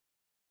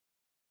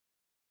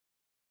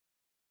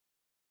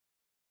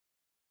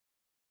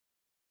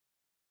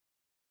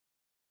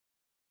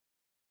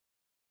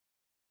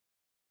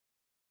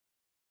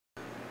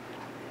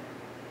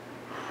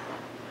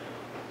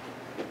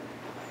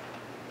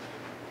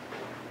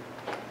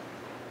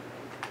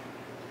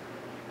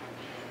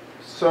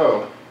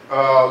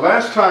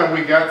Last time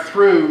we got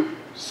through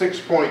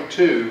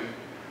 6.2,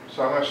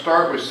 so I'm going to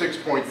start with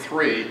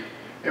 6.3,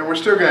 and we're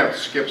still going to have to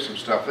skip some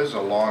stuff. This is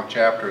a long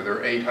chapter. There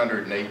are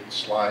 808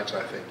 slides,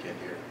 I think, in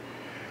here.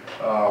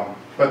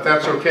 But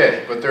that's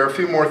okay. But there are a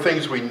few more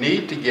things we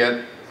need to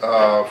get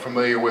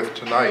familiar with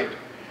tonight.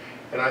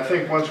 And I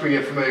think once we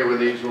get familiar with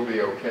these, we'll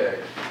be okay.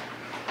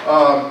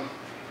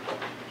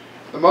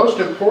 The most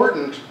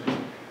important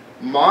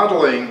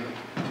modeling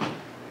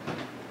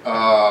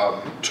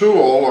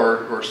tool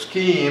or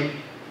scheme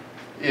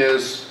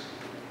is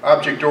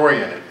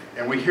object-oriented.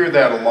 And we hear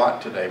that a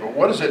lot today. But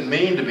what does it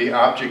mean to be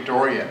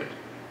object-oriented?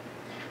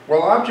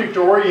 Well,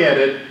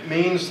 object-oriented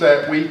means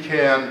that we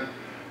can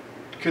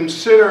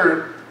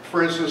consider,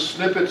 for instance,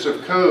 snippets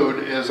of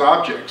code as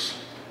objects.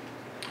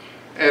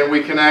 And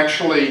we can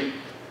actually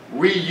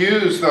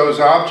reuse those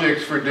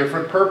objects for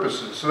different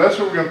purposes. So that's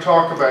what we're going to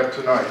talk about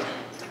tonight.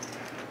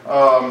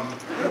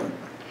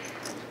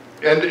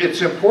 And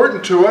it's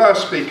important to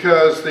us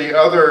because the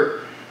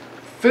other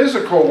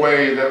physical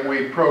way that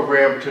we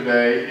program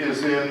today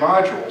is in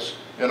modules.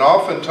 And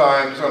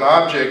oftentimes an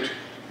object,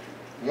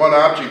 one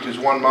object is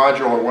one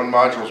module, or one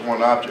module is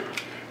one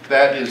object.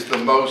 That is the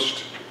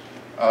most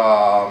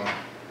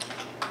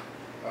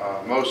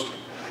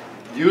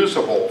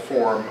usable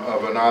form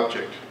of an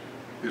object,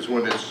 is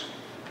when it's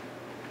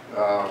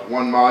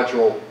one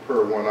module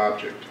per one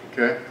object,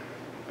 okay?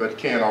 But it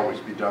can't always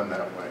be done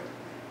that way.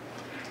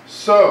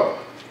 So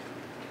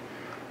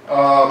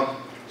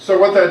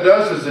what that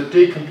does is it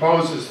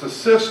decomposes the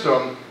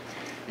system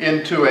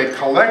into a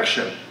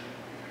collection.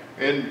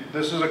 And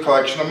this is a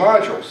collection of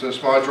modules. This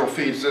module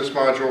feeds this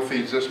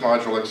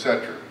module,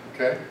 etc.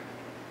 Okay?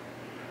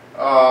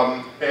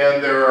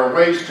 And there are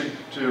ways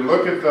to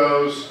look at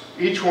those.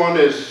 Each one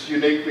is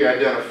uniquely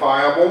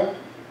identifiable.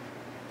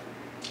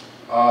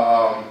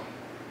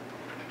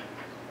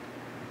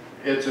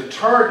 It's a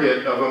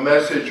target of a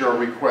message or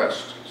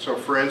request. So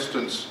for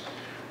instance,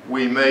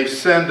 we may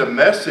send a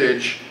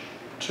message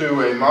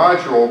to a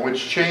module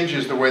which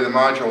changes the way the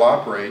module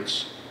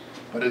operates,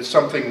 but it's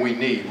something we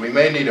need. We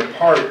may need a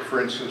part,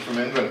 for instance, from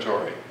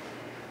inventory.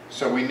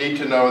 So we need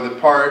to know the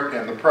part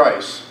and the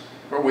price.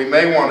 But we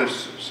may want to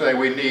say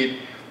we need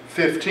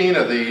 15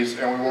 of these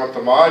and we want the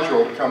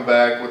module to come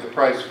back with the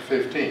price of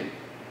 15.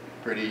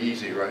 Pretty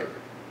easy, right?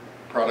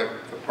 The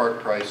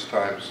part price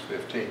times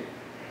 15.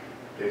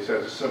 Okay, so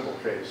that's a simple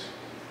case.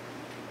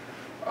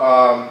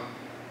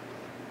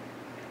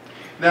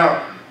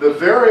 Now, the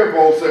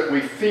variables that we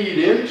feed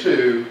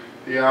into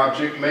the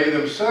object may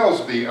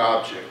themselves be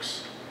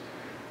objects.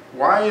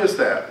 Why is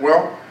that?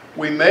 Well,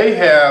 we may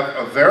have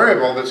a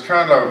variable that's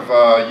kind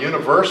of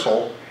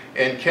universal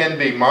and can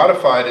be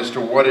modified as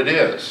to what it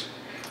is.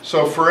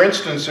 So for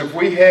instance, if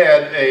we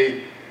had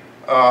a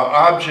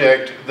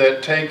object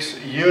that takes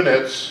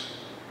units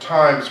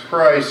times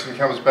price and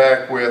comes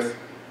back with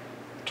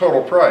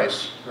total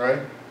price, right?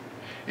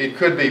 It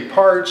could be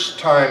parts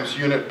times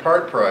unit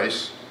part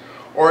price,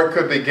 or it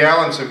could be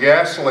gallons of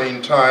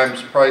gasoline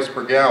times price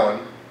per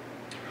gallon,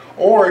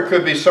 or it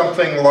could be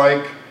something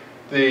like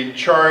the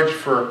charge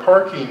for a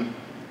parking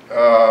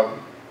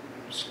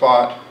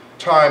spot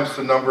times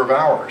the number of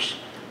hours.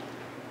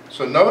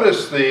 So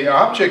notice the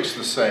object's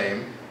the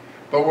same,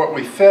 but what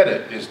we fed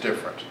it is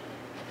different.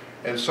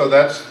 And so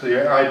that's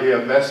the idea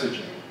of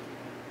messaging.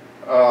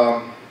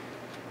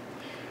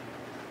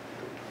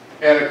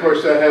 And of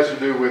course that has to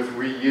do with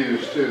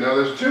reuse too. Now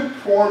there's two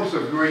forms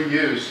of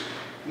reuse.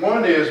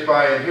 One is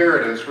by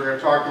inheritance. We're going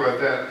to talk about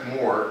that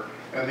more.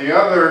 And the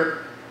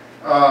other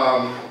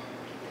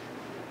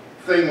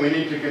thing we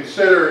need to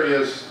consider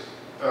is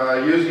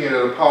using it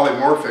as a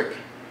polymorphic.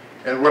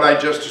 And what I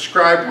just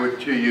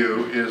described to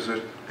you is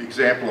an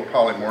example of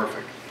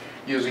polymorphic.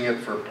 Using it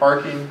for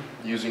parking,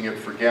 using it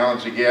for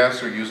gallons of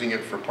gas, or using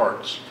it for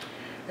parts.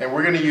 And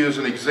we're going to use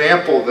an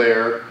example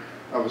there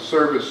of a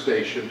service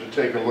station to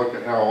take a look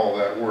at how all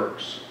that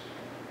works.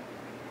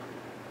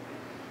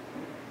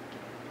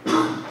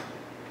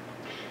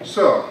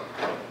 So,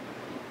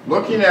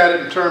 looking at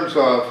it in terms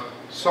of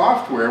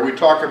software, we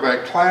talk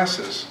about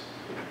classes.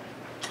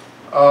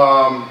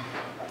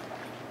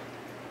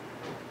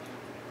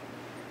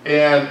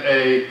 And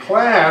a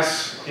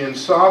class in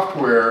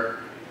software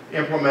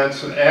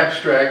implements an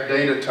abstract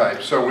data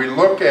type. So we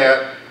look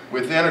at,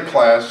 within a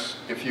class,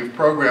 if you've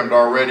programmed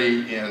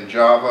already in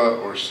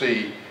Java or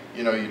C,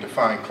 you know, you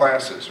define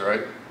classes,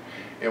 right?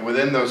 And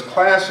within those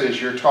classes,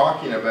 you're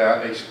talking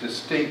about a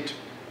distinct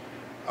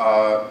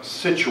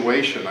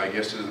situation, I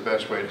guess is the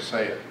best way to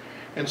say it.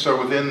 And so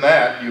within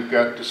that, you've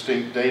got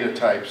distinct data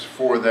types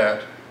for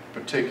that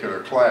particular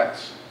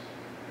class.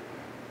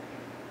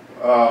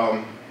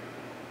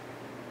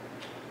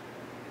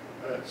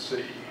 Let's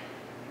see.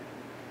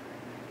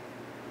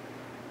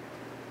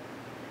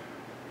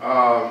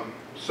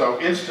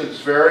 So instance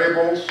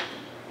variables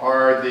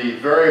are the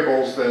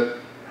variables that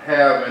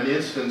have an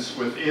instance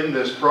within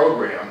this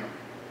program,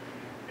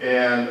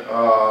 and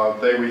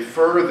they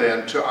refer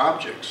then to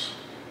objects.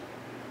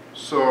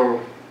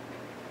 So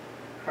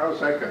how's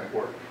that going to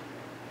work?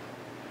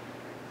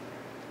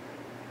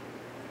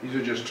 These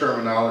are just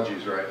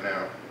terminologies right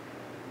now.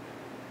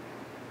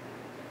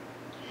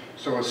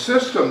 So a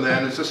system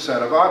then is a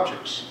set of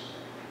objects.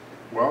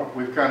 Well,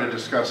 we've kind of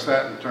discussed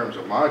that in terms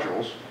of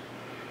modules.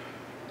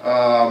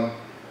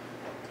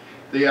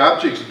 The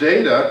object's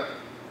data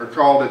are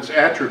called its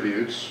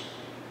attributes,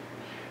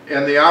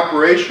 and the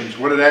operations,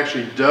 what it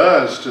actually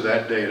does to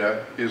that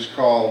data, is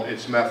called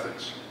its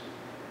methods.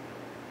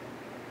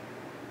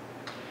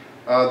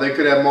 They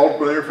could have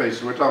multiple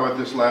interfaces. We talked about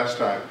this last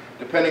time.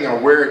 Depending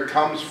on where it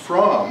comes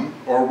from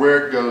or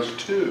where it goes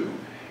to,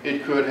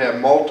 it could have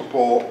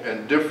multiple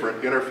and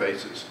different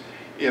interfaces.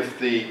 If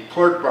the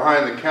clerk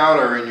behind the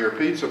counter in your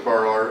pizza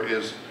parlor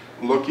is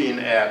looking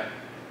at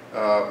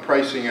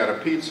pricing at a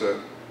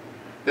pizza,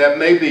 that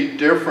may be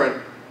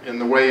different in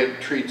the way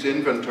it treats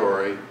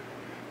inventory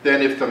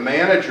than if the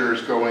manager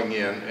is going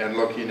in and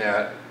looking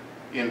at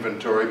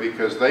inventory,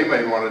 because they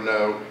may want to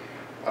know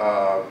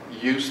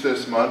use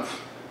this month,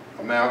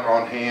 amount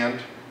on hand,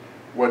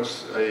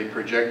 what's a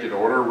projected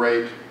order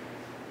rate,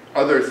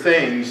 other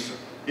things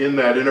in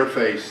that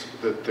interface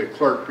that the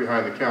clerk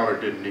behind the counter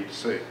didn't need to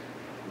see.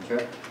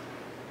 Okay?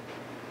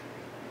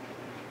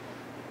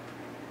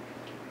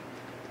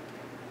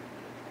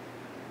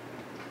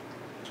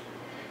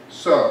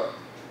 So,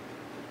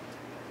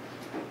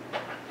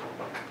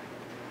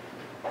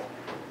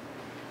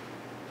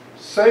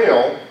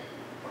 sale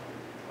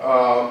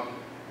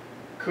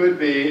could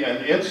be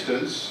an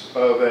instance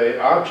of an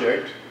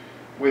object.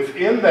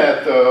 Within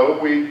that, though,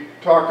 we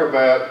talk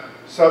about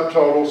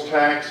subtotals,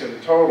 tax,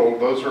 and total.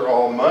 Those are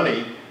all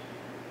money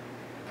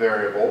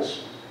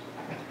variables.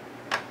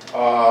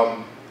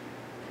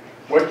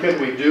 What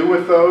can we do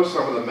with those?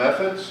 Some of the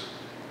methods.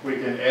 We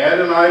can add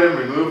an item,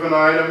 remove an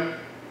item,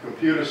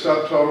 compute a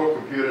subtotal,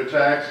 compute a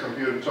tax,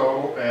 compute a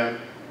total, and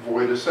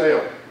void a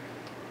sale.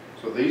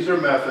 So these are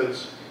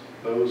methods.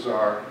 Those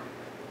are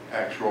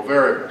actual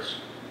variables.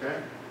 Okay?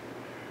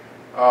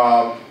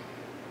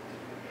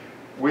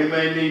 We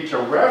may need to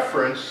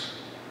reference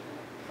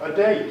a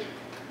date.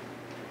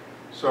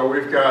 So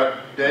we've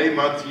got day,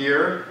 month,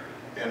 year,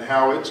 and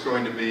how it's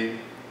going to be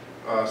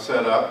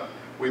set up.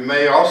 We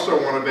may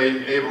also want to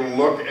be able to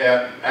look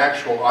at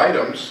actual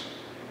items,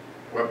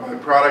 by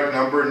product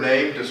number,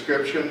 name,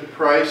 description,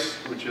 price,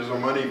 which is a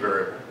money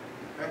variable.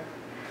 Okay?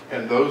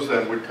 And those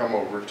then would come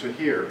over to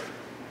here.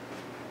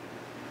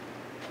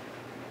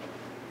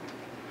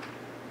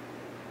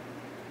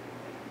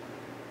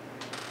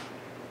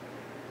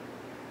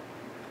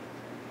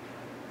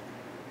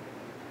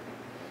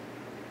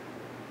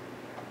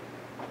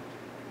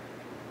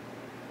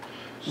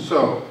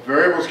 So,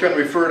 variables can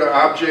refer to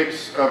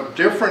objects of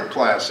different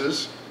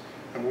classes,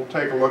 and we'll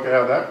take a look at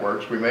how that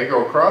works. We may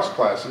go across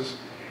classes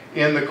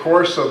in the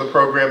course of the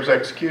program's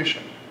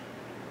execution.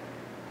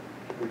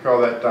 We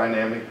call that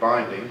dynamic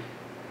binding.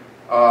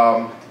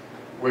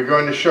 We're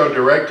going to show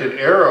directed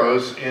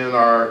arrows in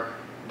our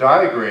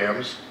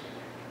diagrams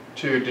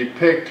to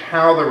depict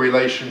how the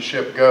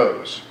relationship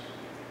goes.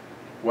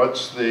 What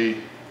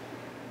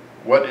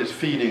is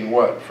feeding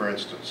what, for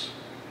instance?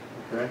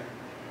 Okay.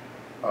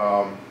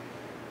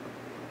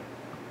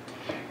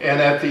 And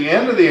at the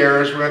end of the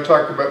arrows, we're going to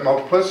talk about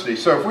multiplicity.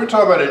 So if we're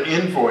talking about an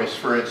invoice,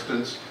 for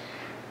instance,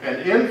 an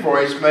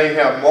invoice may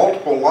have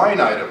multiple line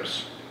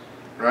items,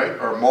 right?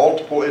 Or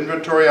multiple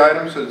inventory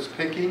items that it's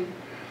picking.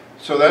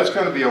 So that's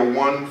going to be a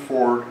 1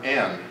 for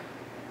n,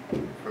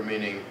 for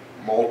meaning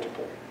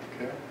multiple.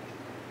 Okay?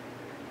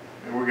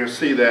 And we're going to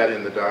see that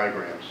in the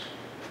diagrams.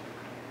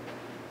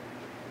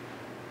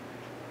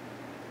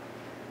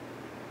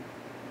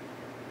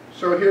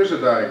 So here's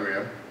a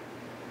diagram.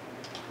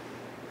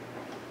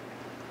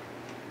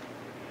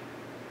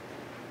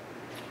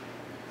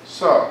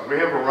 So, we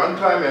have a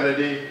runtime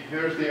entity,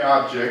 here's the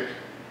object.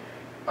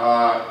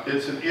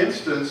 It's an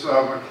instance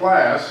of a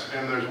class,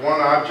 and there's one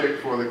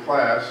object for the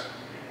class.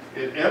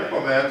 It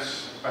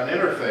implements an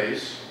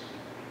interface,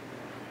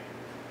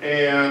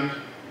 and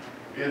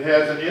it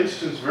has an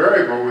instance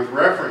variable with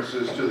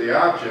references to the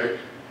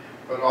object,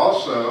 but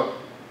also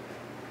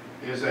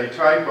is a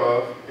type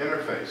of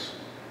interface.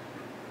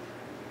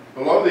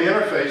 Below the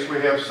interface, we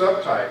have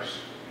subtypes,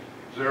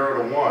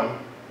 0 to 1.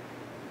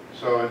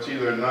 So it's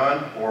either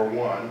none or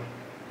 1.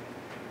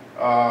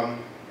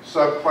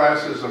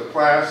 Subclasses of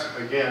class,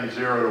 again,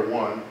 0 to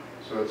 1.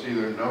 So it's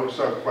either no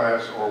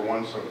subclass or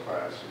 1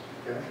 subclass.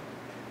 Okay?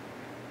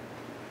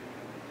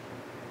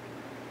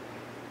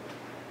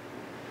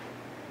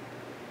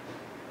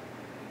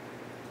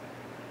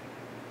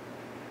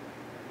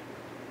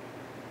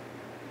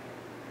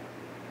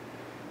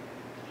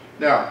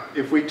 Now,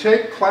 if we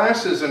take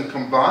classes and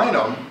combine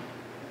them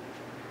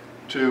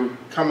to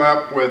come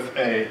up with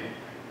a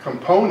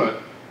component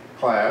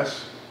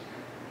class,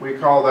 we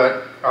call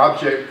that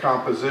object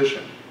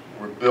composition.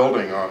 We're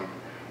building on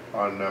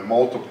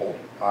multiple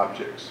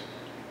objects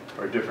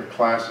or different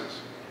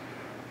classes.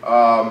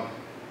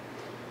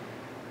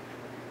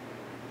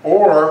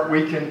 Or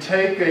we can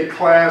take a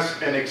class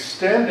and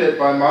extend it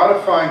by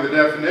modifying the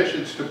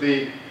definitions to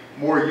be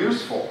more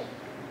useful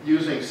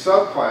using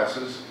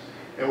subclasses,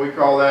 and we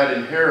call that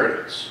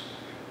inheritance.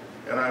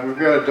 And we've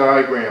got a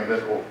diagram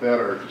that will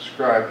better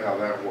describe how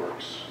that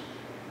works.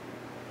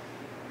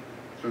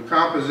 So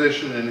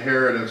composition and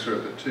inheritance are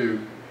the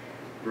two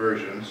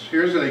versions.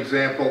 Here's an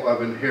example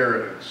of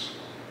inheritance.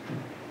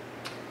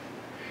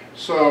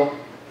 So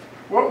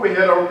what we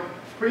had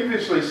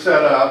previously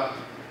set up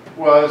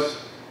was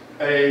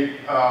a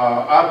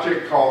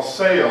object called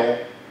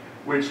sale,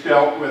 which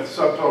dealt with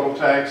subtotal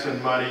tax and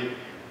money,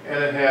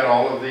 and it had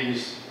all of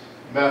these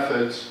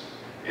methods,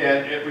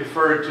 and it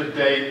referred to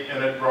date,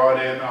 and it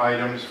brought in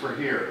items for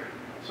here.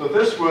 So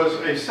this was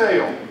a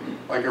sale,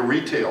 like a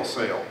retail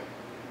sale.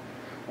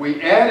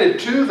 We added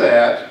to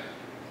that,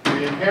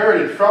 we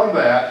inherited from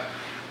that,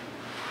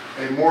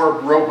 a more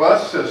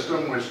robust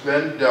system which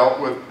then dealt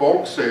with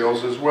bulk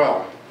sales as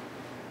well.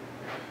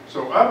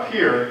 So up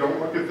here, don't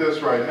look at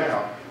this right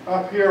now,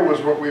 up here was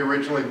what we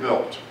originally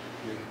built.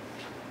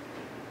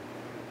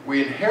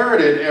 We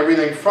inherited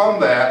everything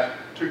from that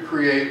to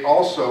create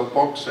also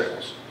bulk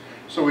sales.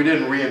 So we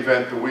didn't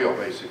reinvent the wheel,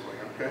 basically,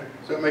 okay?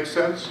 Does that make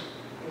sense?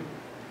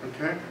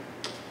 Okay?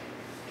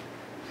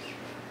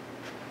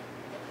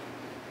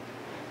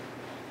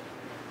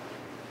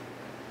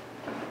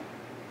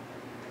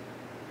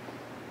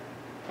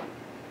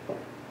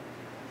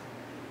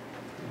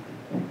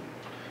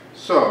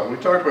 So, we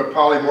talked about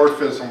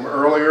polymorphism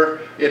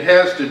earlier. It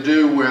has to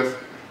do with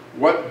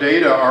what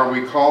data are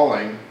we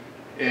calling,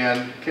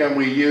 and can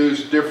we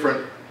use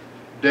different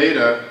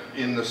data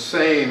in the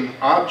same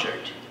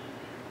object,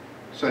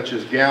 such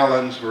as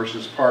gallons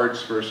versus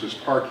parts versus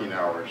parking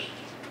hours.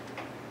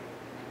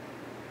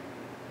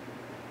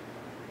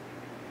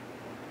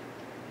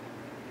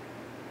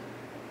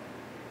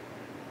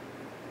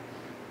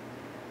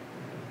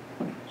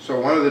 So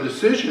one of the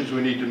decisions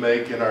we need to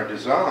make in our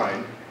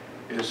design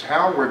is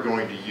how we're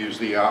going to use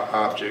the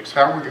objects,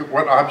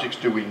 what objects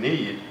do we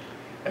need,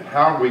 and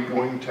how are we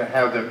going to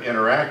have them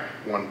interact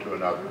one to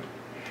another.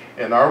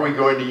 And are we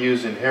going to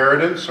use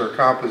inheritance or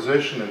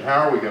composition, and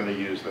how are we going to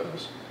use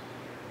those?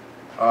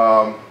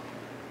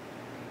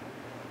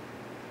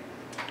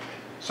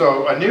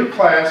 So a new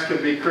class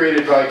can be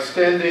created by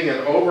extending and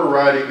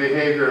overriding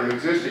behavior of an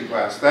existing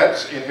class.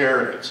 That's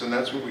inheritance, and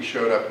that's what we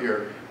showed up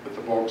here with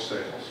the bulk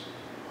sales.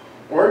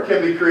 Or it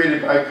can be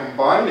created by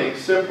combining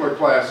simpler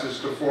classes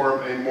to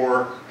form a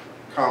more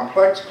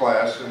complex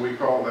class, and we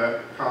call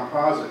that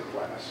composite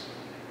class.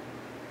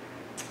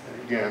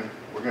 And again,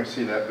 we're going to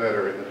see that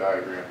better in the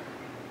diagram.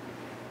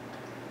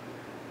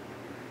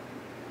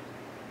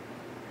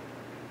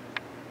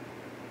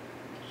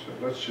 So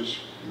let's just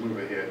move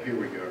ahead. Here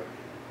we go.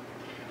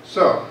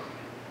 So,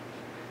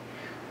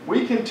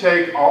 we can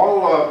take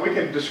we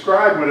can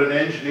describe what an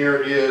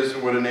engineer is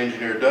and what an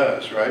engineer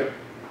does, right?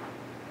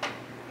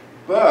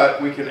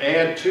 But we can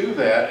add to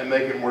that and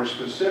make it more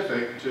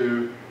specific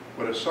to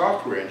what a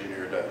software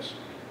engineer does.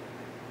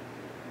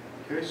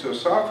 Okay, so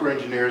software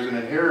engineer is an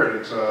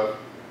inheritance of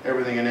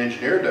everything an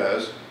engineer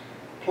does,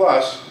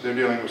 plus they're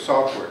dealing with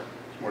software.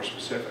 It's more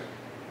specific.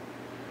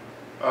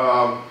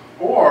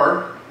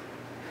 Or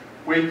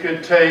we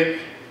could take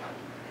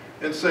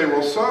and say,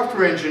 well,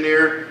 software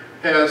engineer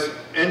has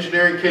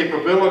engineering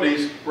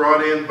capabilities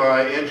brought in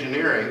by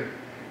engineering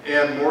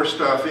and more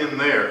stuff in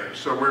there.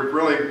 So we're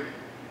really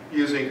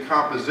using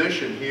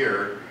composition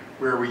here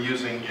where we're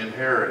using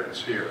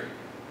inheritance here.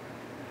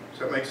 Does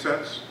that make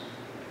sense?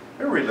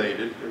 They're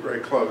related, they're very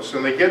close,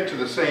 and they get to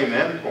the same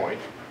endpoint,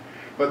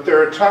 but there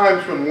are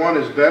times when one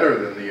is better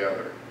than the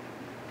other.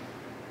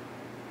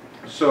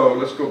 So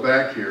let's go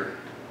back here.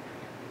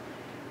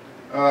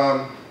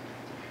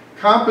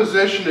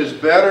 Composition is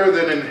better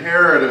than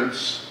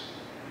inheritance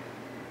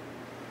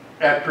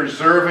at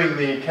preserving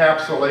the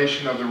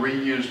encapsulation of the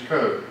reused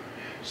code.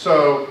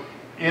 So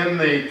in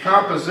the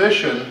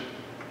composition,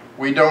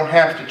 we don't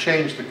have to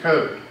change the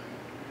code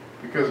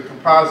because a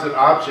composite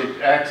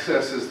object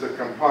accesses the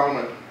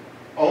component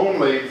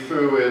only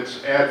through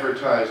its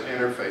advertised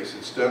interface.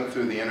 It's done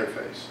through the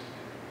interface.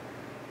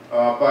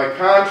 By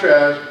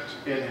contrast,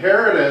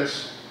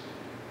 inheritance,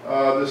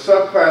 the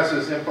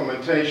subclass's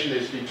implementation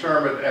is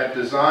determined at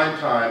design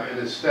time and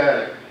is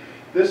static.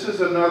 This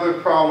is another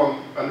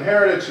problem.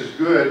 Inheritance is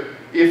good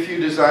if you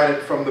design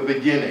it from the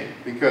beginning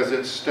because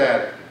it's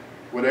static.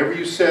 Whatever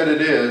you said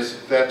it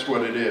is, that's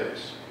what it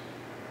is.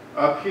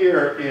 Up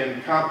here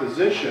in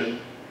composition,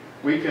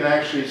 we can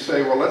actually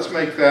say, well, let's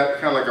make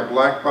that kind of like a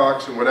black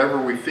box, and whatever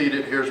we feed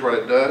it, here's what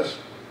it does.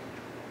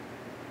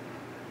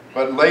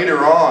 But later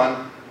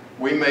on,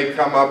 we may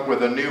come up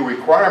with a new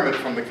requirement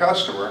from the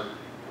customer.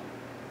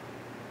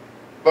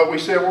 But we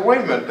say, well,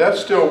 wait a minute, that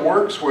still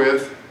works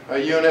with a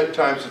unit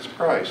times its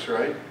price,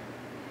 right?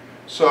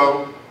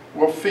 So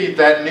we'll feed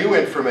that new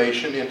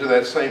information into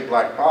that same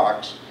black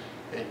box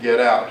and get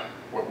out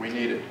what we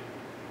needed.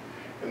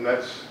 And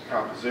that's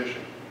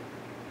composition.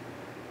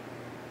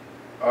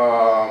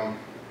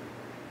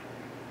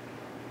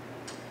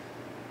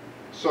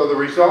 So the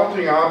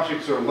resulting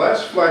objects are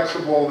less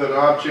flexible than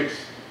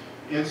objects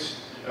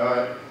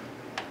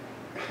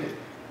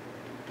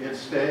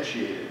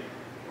instantiated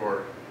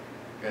or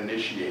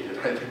initiated,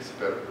 I think it's a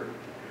better word,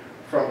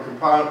 from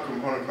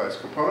component class.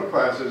 Component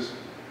classes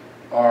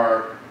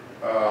are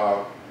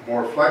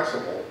more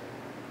flexible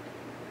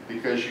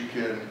because you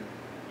can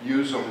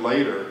use them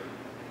later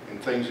in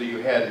things that you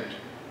hadn't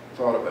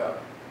thought about.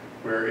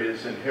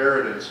 Whereas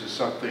inheritance is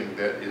something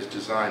that is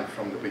designed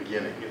from the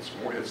beginning.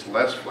 It's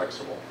less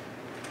flexible.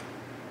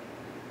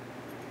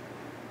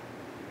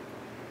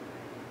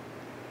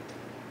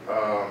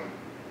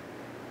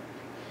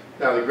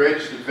 Now, the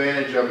greatest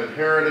advantage of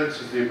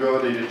inheritance is the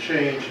ability to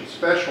change and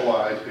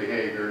specialize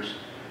behaviors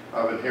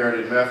of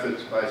inherited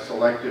methods by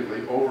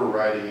selectively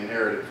overriding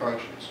inherited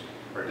functions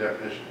or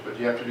definitions. But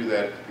you have to do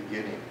that at the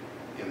beginning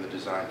in the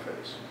design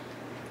phase.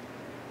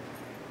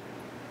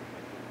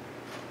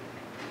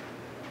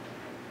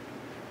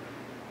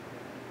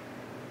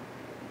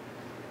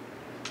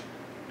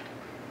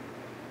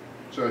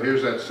 So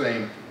here's that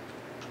same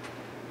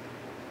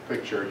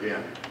picture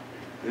again.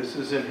 This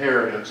is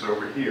inheritance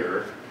over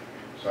here.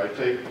 So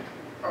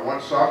I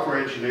want software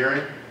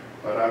engineering,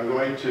 but I'm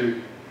going to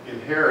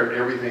inherit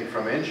everything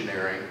from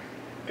engineering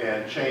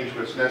and change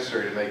what's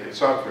necessary to make it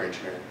software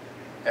engineering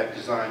at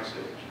design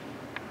stage.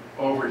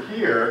 Over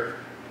here,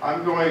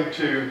 I'm going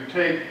to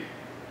take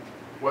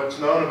what's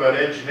known about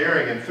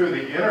engineering and through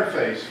the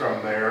interface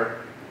from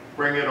there,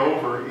 bring it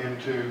over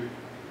into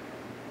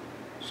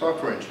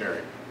software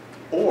engineering.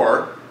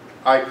 Or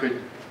I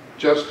could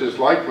just as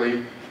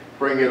likely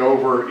bring it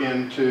over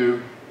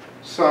into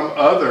some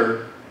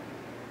other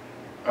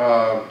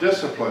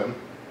discipline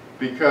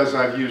because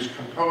I've used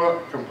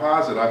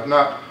composite. I've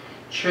not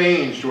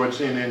changed what's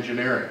in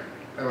engineering.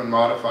 I haven't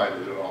modified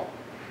it at all.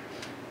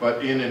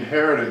 But in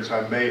inheritance,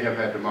 I may have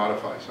had to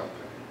modify something.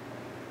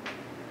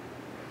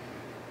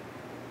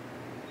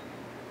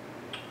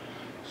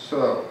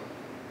 So,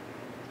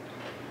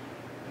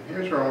 and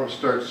here's where I want to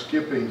start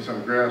skipping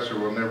some graphs or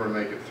we'll never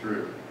make it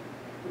through.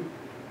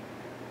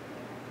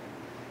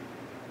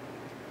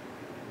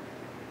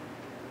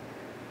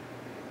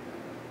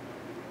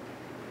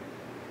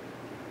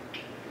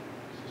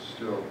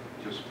 Still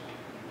just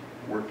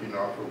working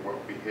off of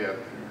what we had there.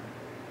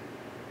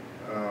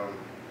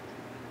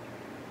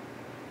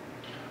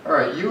 All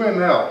right,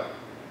 UML,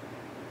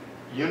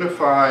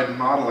 Unified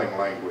Modeling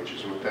Language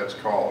is what that's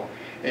called.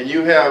 And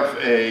you have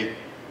an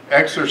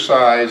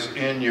exercise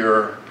in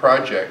your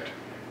project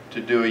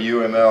to do a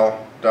UML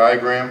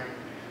diagram.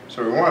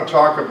 So we want to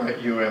talk about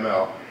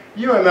UML.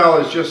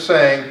 UML is just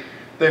saying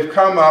they've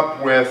come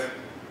up with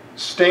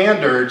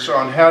standards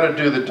on how to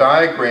do the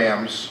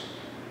diagrams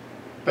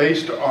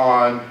based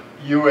on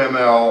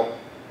UML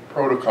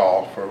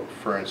protocol,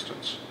 for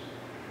instance.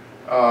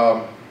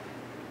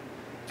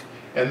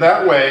 And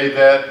that way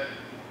that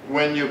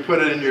when you put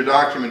it in your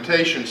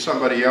documentation,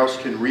 somebody else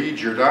can read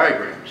your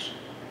diagrams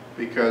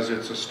because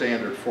it's a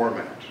standard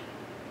format.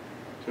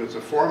 So it's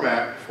a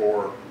format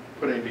for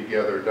putting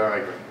together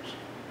diagrams.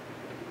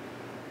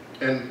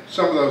 And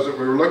some of those that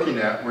we were looking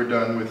at were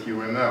done with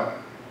UML.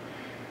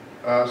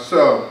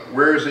 So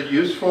where is it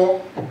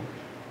useful?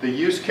 The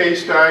use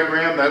case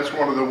diagram, that's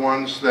one of the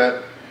ones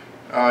that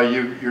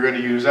you're going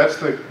to use. That's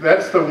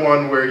the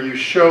one where you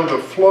show the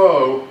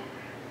flow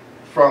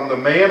from the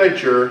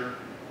manager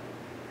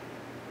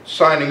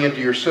signing into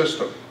your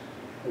system.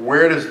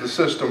 Where does the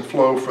system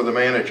flow for the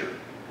manager?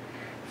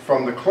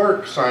 From the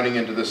clerk signing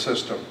into the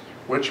system,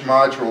 which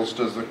modules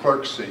does the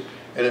clerk see?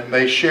 And it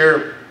may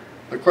share,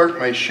 the clerk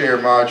may share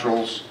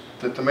modules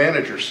that the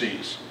manager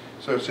sees.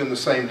 So it's in the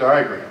same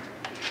diagram.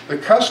 The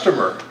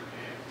customer,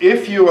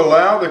 if you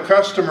allow the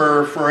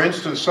customer, for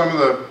instance, some of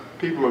the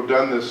people who've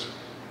done this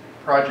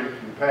project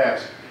in the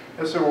past,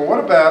 they say, well, what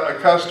about a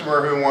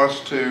customer who wants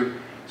to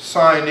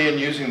sign in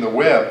using the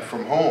web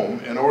from home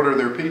and order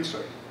their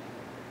pizza?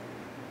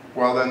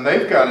 Well, then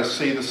they've got to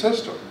see the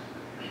system.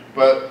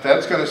 But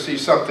that's going to see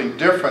something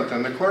different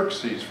than the clerk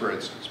sees, for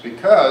instance,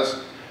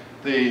 because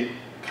the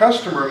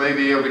customer may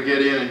be able to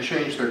get in and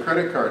change their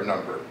credit card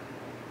number,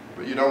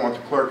 but you don't want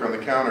the clerk on the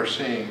counter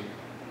seeing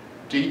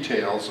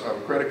details of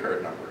a credit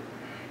card number.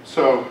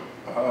 So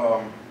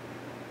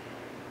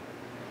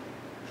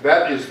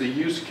that is the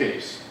use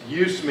case.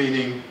 Use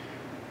meaning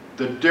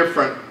the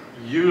different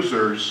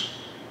users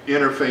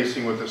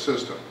interfacing with the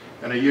system.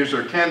 And a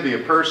user can be a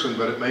person,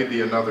 but it may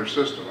be another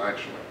system,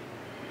 actually.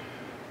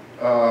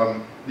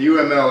 The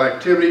UML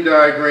activity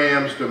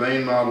diagrams,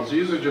 domain models,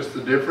 these are just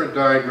the different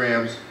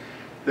diagrams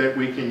that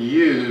we can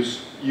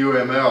use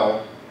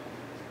UML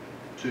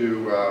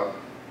to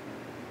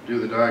do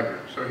the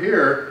diagram. So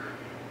here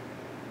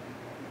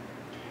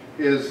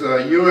is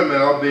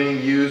UML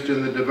being used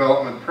in the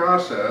development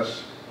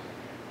process,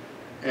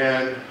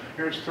 and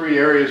here's three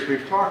areas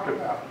we've talked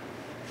about.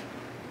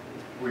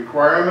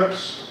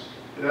 Requirements,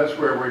 that's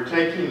where we're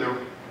taking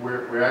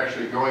we're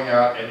actually going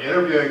out and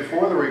interviewing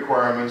for the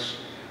requirements.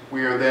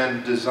 We are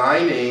then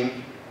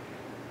designing,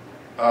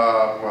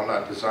 well,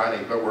 not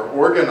designing, but we're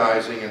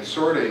organizing and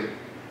sorting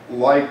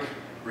like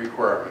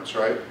requirements,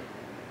 right,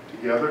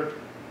 together.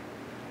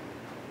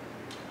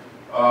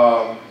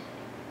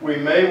 We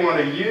may want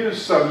to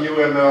use some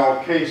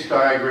UML case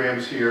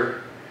diagrams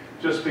here,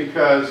 just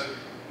because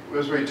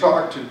as we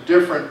talk to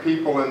different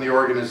people in the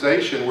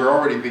organization, we're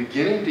already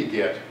beginning to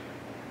get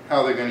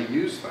how they're going to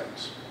use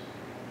things.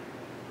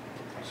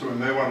 So we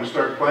may want to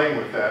start playing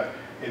with that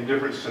in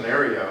different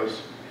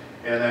scenarios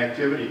and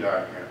activity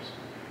diagrams.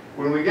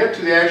 When we get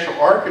to the actual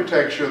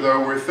architecture,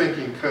 though, we're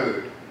thinking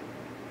code.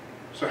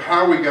 So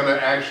how are we going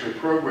to actually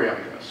program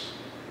this?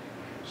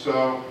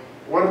 So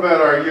what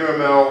about our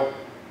UML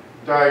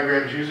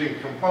diagrams using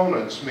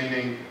components,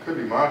 meaning could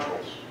be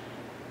modules?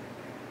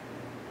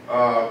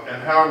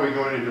 And how are we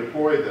going to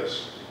deploy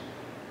this?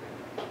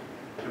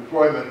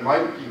 Deployment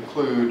might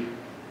include,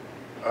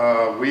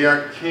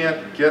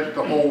 can't get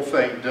the whole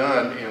thing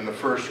done in the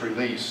first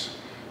release,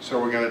 so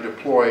we're going to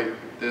deploy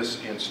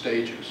this in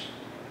stages.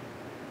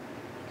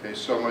 Okay,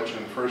 so much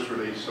in the first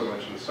release, so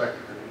much in the second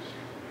release.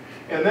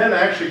 And then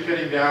actually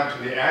getting down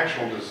to the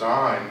actual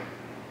design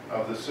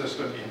of the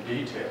system in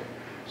detail.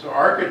 So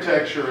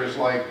architecture is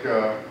like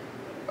a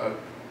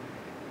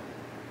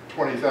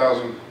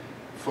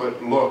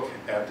 20,000-foot look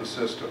at the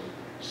system.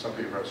 Some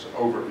people have an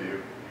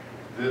overview.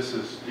 This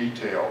is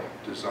detailed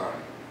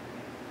design.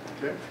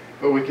 Okay?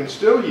 But we can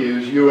still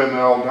use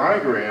UML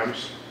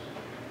diagrams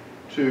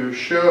to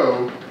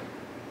show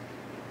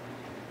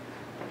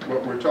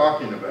what we're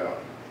talking about.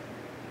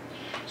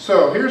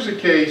 So here's a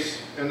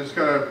case, and it's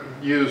going to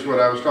use what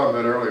I was talking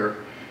about earlier.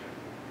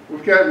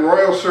 We've got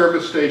Royal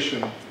Service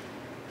Station,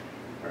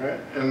 right?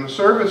 And the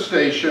service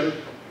station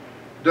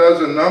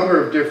does a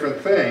number of different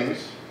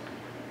things,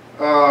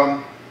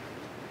 and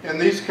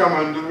these come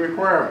under the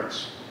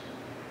requirements.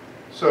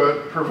 So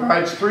it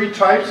provides 3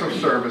 types of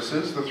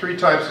services. The 3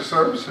 types of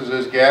services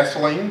is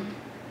gasoline,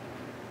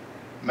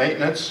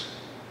 maintenance,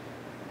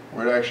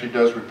 where it actually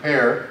does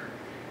repair,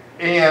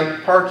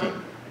 and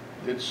parking.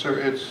 It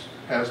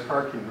has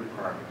parking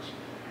requirements.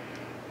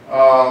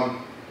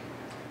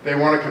 They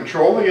want to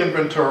control the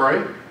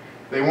inventory.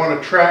 They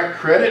want to track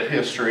credit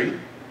history.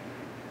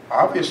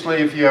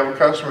 Obviously, if you have a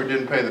customer who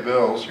didn't pay the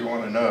bills, you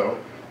want to know.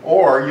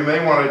 Or you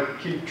may want to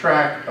keep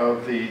track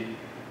of the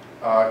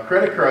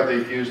credit card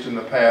they've used in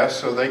the past,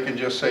 so they can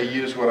just say,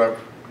 use what I've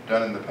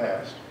done in the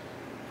past.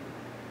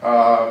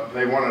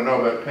 They want to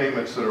know about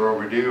payments that are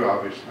overdue,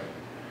 obviously.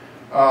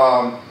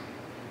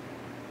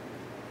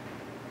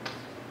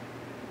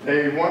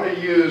 They want to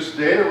use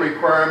data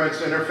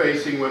requirements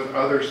interfacing with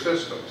other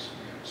systems.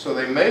 So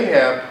they may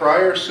have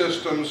prior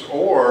systems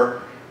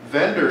or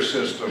vendor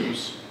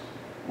systems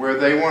where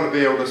they want to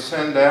be able to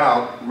send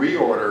out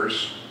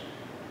reorders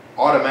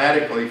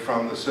automatically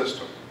from the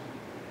system.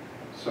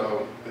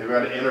 So they've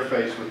got to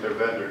interface with their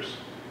vendors.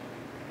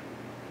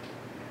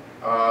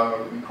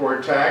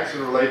 Record tax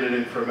and related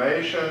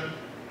information.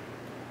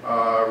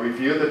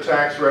 Review the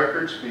tax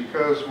records,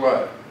 because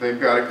what? They've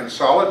got to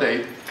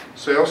consolidate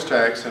sales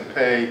tax and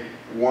pay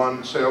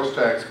 1 sales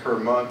tax per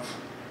month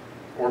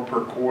or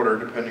per quarter,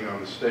 depending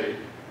on the state.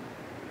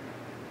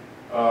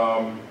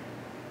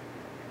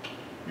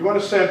 You want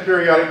to send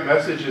periodic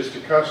messages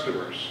to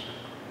customers.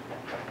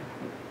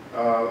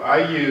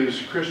 I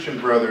use Christian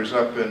Brothers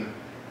up in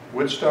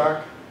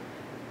Woodstock,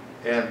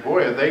 and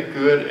boy, are they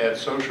good at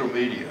social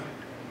media.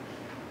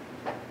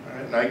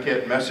 Right? And I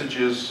get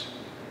messages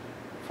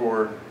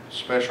for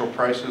special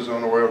prices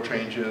on oil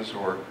changes,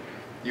 or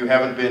you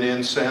haven't been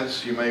in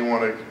since, you may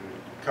want to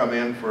come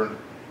in for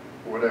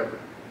whatever.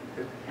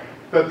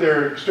 But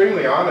they're an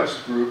extremely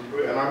honest group,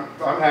 and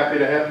I'm happy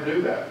to have them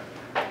do that.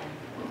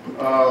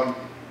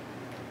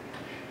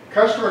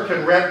 Customer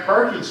can rent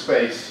parking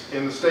space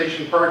in the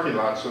station parking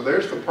lot. So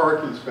there's the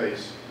parking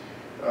space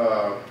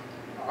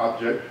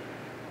object.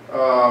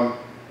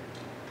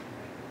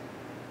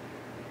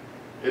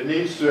 It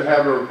needs to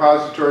have a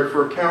repository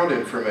for account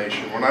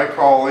information. When I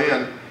call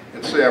in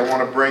and say I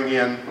want to bring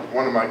in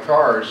one of my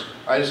cars,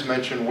 I just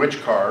mention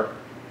which car.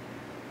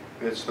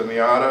 If it's the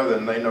Miata,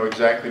 then they know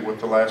exactly what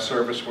the last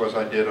service was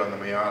I did on the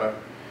Miata.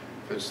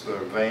 If it's the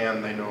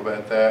van, they know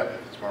about that.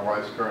 If it's my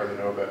wife's car, they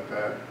know about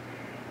that.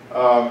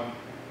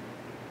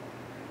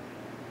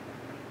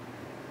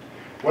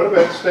 What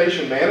about the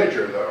station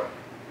manager, though?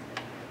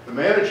 The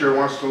manager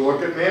wants to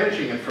look at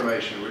managing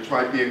information, which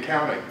might be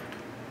accounting.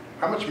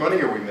 How much money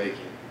are we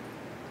making?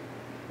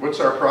 What's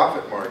our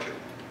profit margin?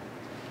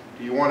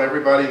 Do you want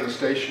everybody in the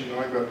station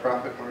knowing about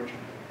profit margin?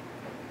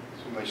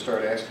 So when they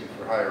start asking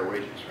for higher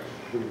wages,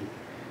 right?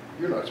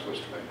 You're not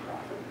supposed to make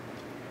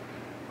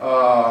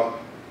profit.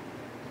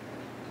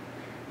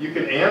 You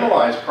can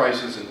analyze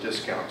prices and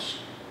discounts.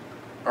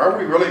 Are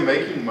we really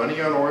making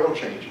money on oil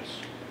changes?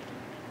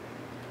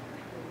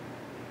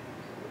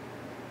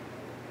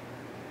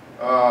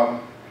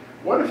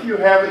 What if you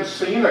haven't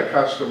seen a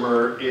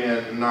customer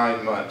in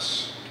 9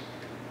 months?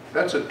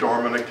 That's a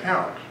dormant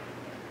account.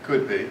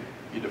 Could be.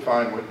 You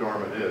define what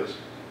dormant is.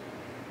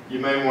 You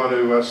may want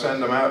to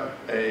send them out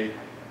a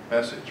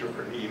message or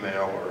an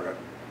email or a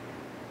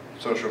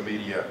social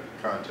media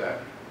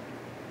contact.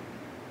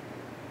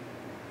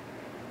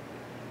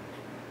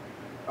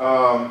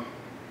 And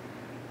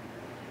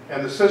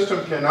the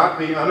system cannot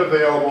be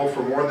unavailable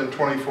for more than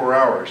 24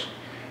 hours.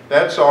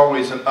 That's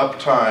always an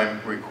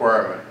uptime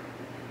requirement.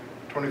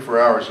 24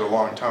 hours is a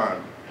long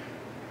time,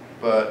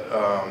 but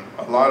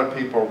a lot of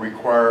people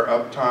require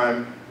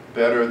uptime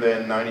better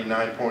than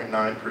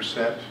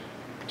 99.9%.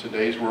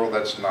 Today's world,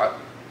 that's not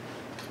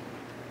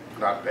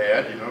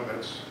bad, you know,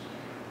 that's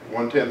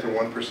 1/10 of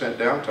 1%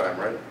 downtime,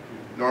 right?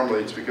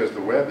 Normally it's because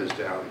the web is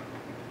down.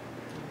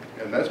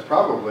 And that's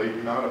probably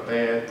not a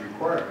bad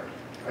requirement.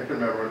 I can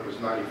remember it was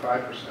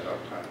 95%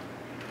 uptime.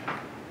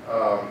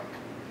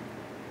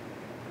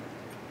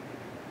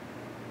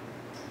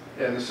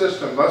 And the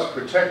system must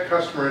protect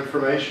customer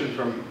information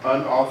from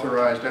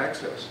unauthorized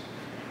access,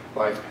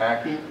 like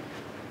hacking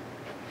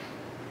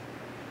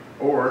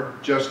or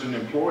just an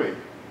employee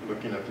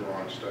looking at the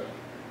wrong stuff.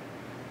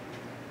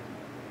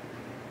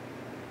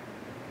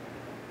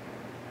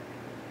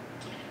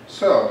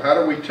 So how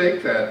do we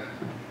take that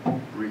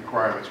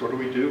requirements? What do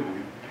we do?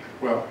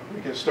 Well,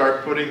 we can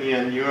start putting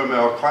in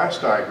UML class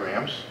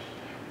diagrams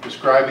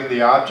describing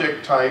the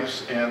object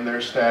types and their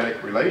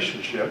static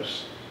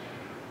relationships.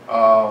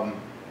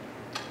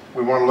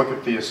 We want to look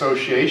at the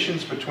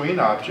associations between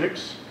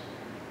objects.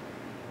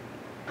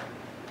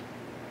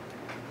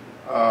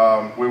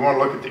 We want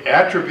to look at the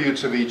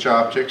attributes of each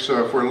object.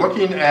 So if we're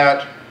looking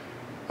at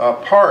a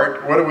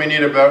part, what do we need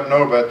to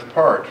know about the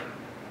part?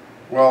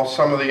 Well,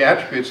 some of the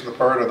attributes of the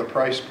part are the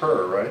price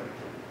per, right?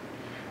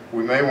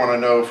 We may want to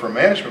know, for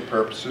management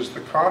purposes, the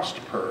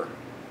cost per.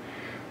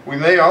 We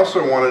may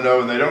also want to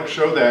know, and they don't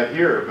show that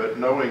here, but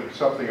knowing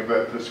something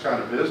about this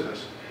kind of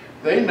business,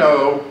 they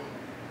know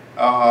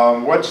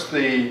what's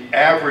the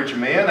average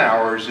man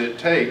hours it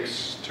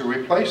takes to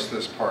replace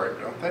this part,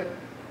 don't they?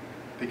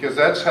 Because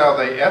that's how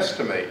they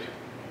estimate.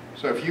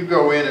 So if you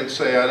go in and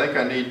say, I think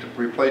I need to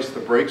replace the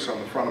brakes on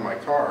the front of my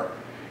car,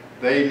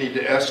 they need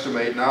to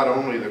estimate not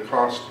only the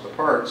cost of the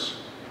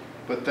parts,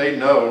 but they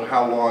know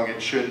how long it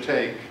should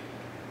take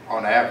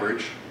on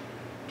average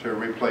to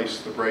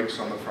replace the brakes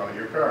on the front of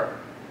your car.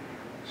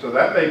 So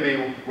that may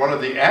be one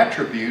of the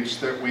attributes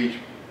that we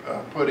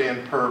put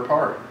in per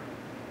part.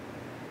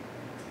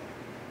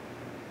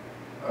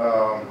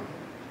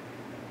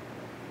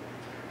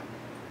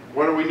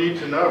 What do we need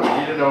to know? We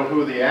need to know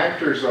who the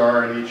actors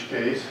are in each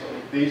case.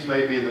 These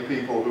may be the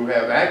people who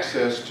have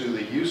access to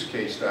the use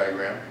case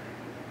diagram.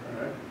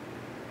 All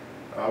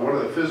right. What are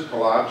the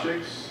physical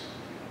objects,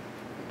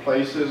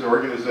 places,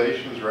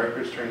 organizations,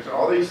 records, strings?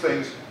 All these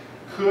things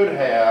could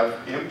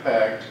have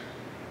impact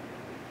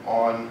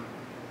on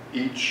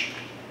each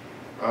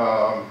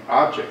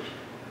object.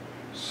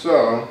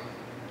 So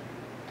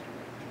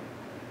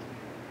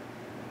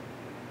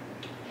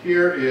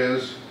here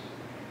is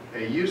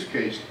a use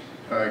case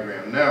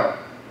diagram. Now,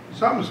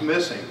 something's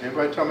missing.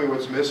 Anybody tell me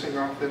what's missing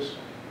off this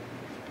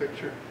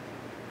picture?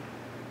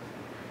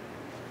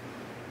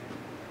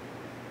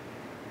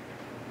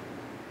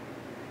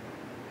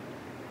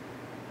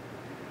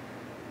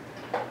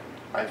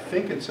 I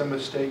think it's a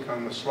mistake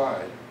on the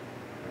slide.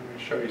 Let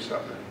me show you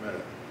something in a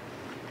minute.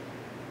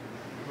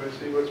 Anybody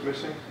see what's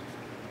missing?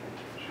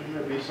 Shouldn't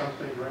there be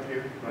something right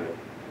here?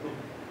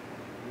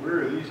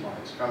 Where are these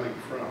lines coming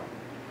from?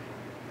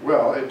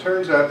 Well, it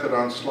turns out that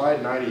on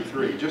slide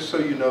 93, just so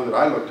you know that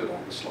I looked at all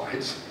the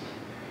slides,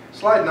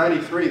 slide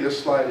 93, this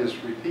slide is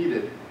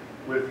repeated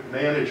with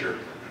manager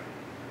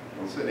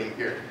sitting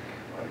here.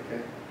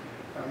 Okay,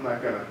 I'm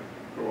not going to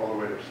go all the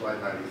way to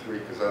slide 93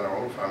 because I don't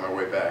want to find my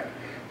way back.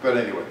 But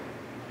anyway,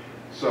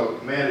 so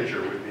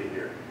manager would be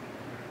here.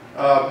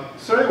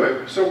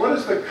 So what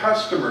does the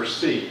customer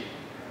see?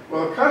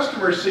 Well, the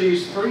customer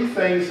sees three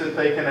things that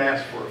they can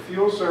ask for: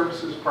 fuel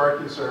services,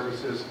 parking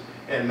services,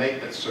 and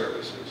maintenance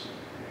services.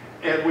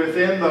 And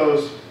within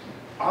those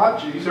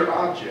objects, these are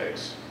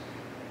objects,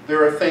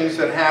 there are things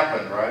that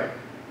happen, right?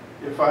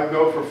 If I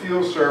go for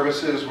fuel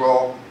services,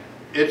 well,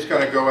 it's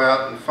going to go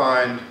out and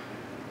find,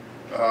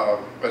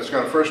 it's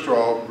going to first of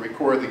all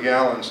record the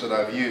gallons that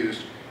I've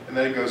used, and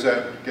then it goes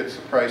out and gets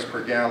the price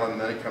per gallon, and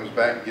then it comes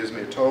back and gives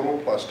me a total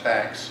plus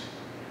tax,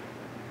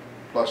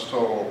 plus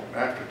total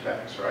after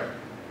tax, right?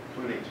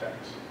 Including tax.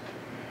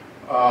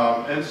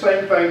 And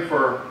same thing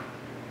for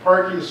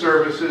parking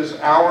services,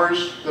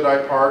 hours that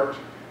I parked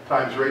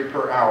times rate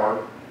per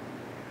hour.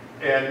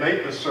 And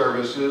maintenance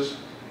services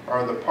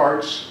are the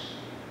parts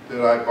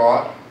that I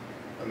bought,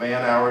 the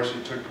man hours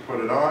it took to put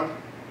it on,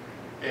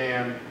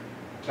 and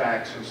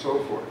tax and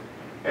so forth.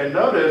 And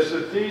notice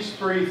that these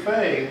three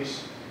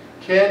things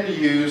can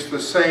use the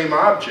same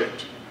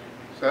object.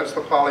 So that's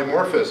the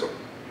polymorphism,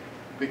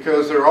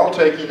 because they're all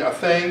taking a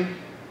thing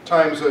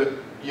times a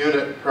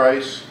unit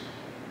price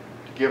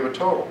to give a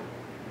total.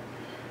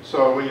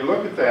 So when you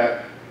look at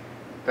that,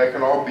 that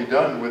can all be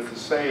done with the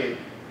same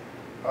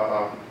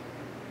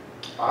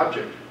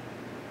object.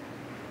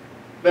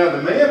 Now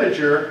the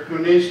manager, who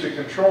needs to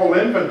control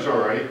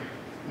inventory,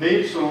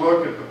 needs to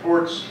look at the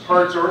parts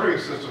ordering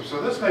system. So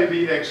this may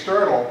be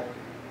external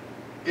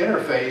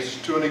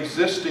interface to an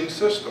existing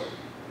system.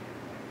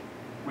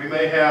 We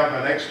may have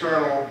an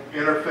external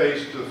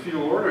interface to the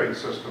fuel ordering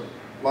system.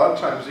 A lot of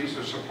times these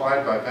are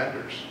supplied by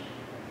vendors.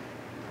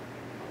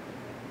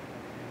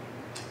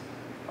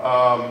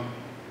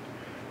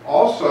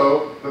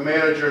 Also, the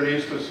manager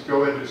needs to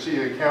go in to see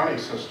the accounting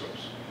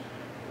systems.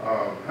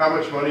 How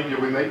much money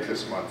did we make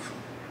this month?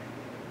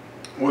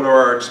 What are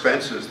our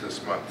expenses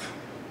this month?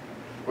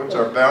 What's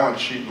our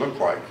balance sheet look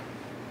like?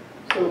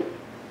 So,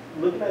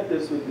 looking at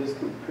this with this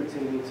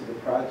pertaining to the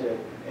project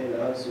and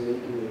us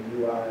making a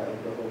UI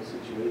of the whole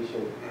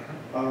situation,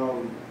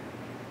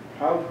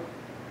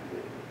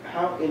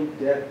 how in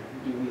depth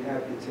do we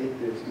have to take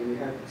this? Do we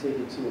have to take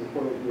it to a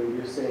point where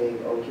you're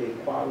saying, okay,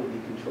 quality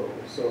control?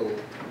 So,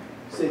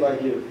 say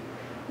like if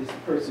this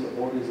person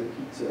orders a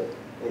pizza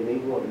and they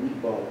want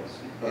meatballs,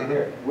 but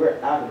we're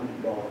out of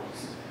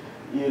meatballs.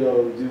 You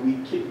know, do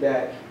we kick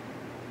back?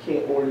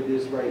 Can't order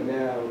this right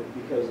now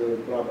because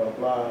of blah, blah,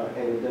 blah,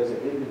 and it does an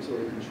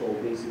inventory control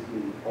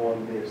basically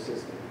on their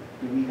system.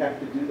 Do we have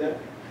to do that?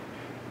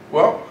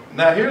 Well,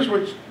 now here's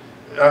what,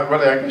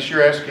 well, I guess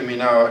you're asking me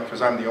now because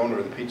I'm the owner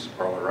of the pizza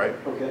parlor, right?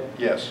 Okay.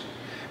 Yes.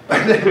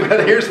 But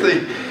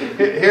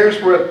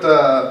here's what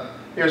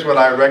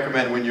I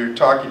recommend when you're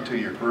talking to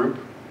your group,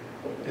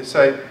 is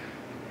say,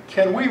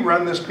 can we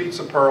run this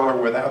pizza parlor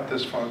without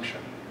this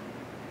function?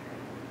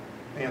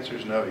 The answer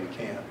is no, you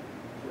can't.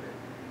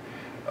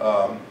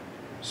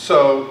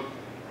 So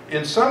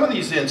in some of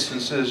these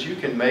instances, you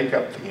can make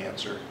up the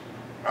answer.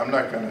 I'm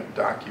not going to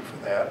dock you for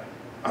that.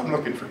 I'm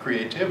looking for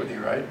creativity,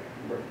 right?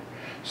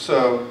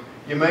 So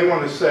you may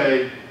want to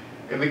say,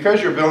 and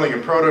because you're building a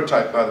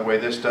prototype, by the way,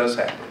 this does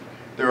happen.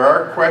 There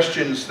are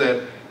questions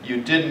that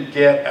you didn't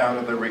get out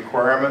of the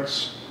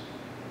requirements,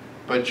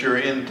 but you're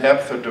in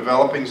depth of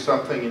developing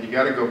something and you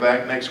got to go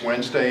back next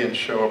Wednesday and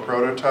show a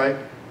prototype.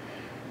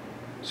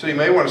 So you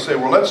may want to say,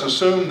 well, let's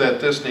assume that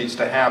this needs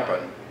to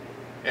happen.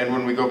 And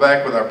when we go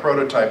back with our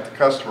prototype, the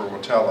customer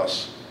will tell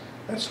us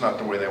that's not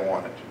the way they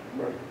want it.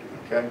 Right.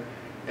 Okay?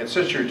 And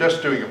since you're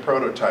just doing a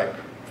prototype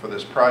for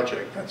this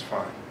project, that's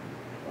fine.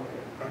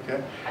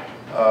 Okay?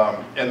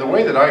 And the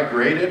way that I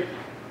grade it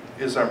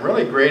is I'm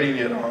really grading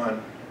it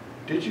on,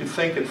 did you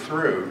think it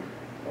through?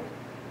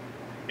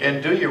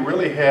 And do you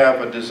really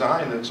have a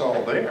design that's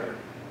all there?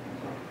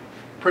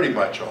 Pretty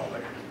much all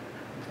there.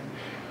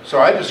 So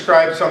I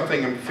described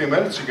something a few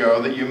minutes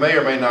ago that you may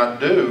or may not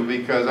do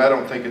because I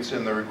don't think it's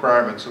in the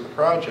requirements of the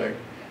project,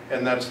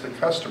 and that's the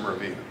customer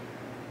view.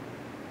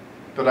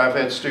 But I've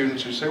had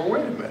students who say, well,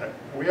 wait a minute,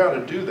 we ought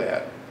to do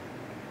that.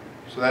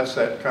 So that's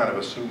that kind of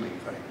assuming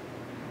thing.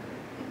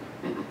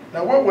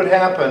 Now what would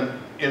happen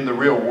in the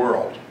real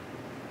world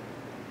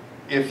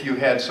if you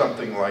had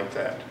something like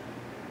that?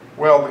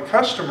 Well, the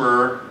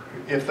customer,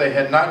 if they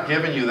had not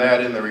given you that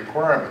in the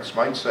requirements,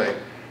 might say,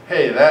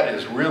 hey, that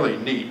is really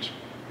neat.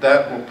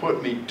 That will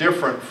put me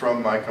different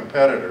from my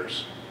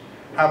competitors.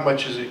 How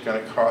much is it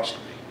going to cost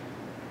me?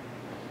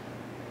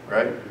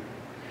 Right?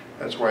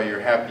 That's why you're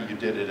happy you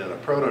did it in a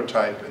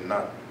prototype and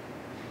not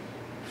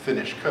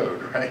finished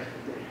code, right?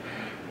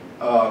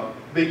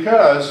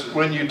 Because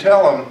when you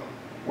tell them,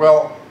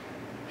 well,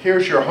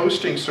 here's your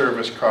hosting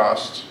service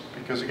costs,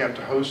 because you have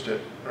to host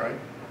it, right,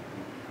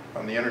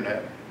 on the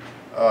internet.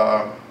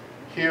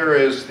 Here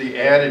is the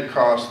added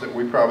cost that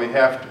we probably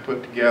have to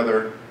put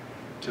together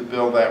to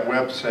build that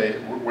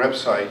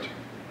website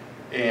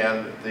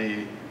and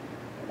the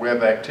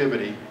web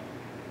activity,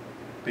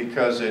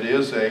 because it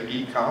is an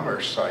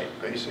e-commerce site,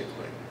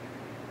 basically.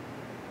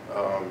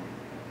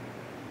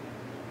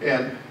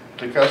 And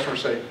the customer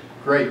say,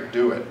 great,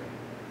 do it.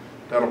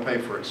 That'll pay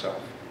for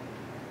itself.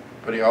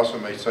 But he also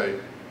may say,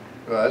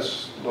 well,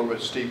 that's a little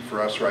bit steep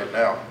for us right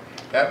now.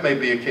 That may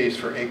be a case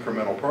for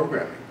incremental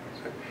programming.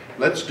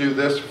 Let's do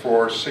this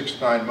for 6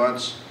 to 9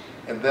 months,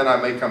 and then I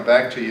may come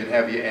back to you and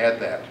have you add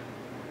that.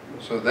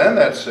 So then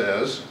that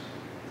says,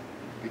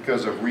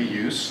 because of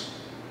reuse,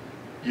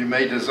 you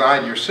may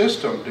design your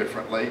system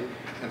differently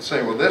and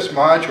say, well, this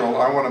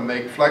module I want to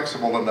make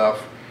flexible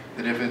enough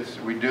that if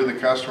we do the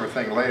customer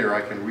thing later,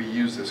 I can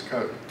reuse this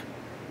code.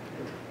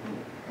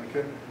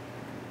 Okay?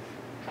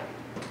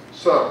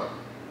 So,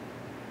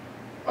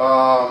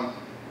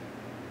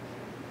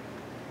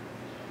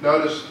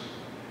 notice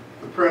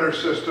the printer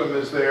system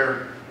is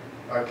there,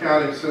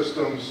 accounting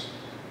systems,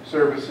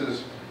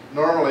 services.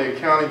 Normally,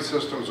 accounting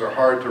systems are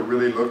hard to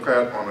really look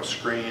at on a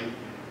screen,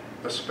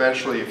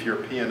 especially if your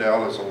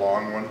P&L is a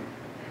long one.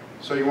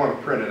 So you want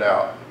to print it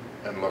out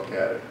and look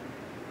at it.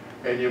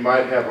 And you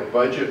might have a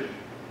budget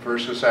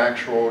versus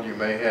actual. You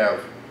may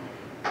have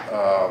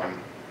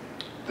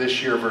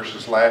this year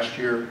versus last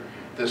year,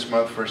 this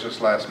month versus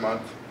last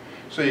month.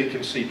 So you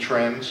can see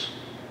trends.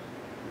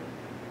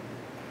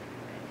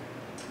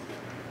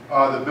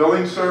 The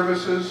billing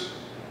services,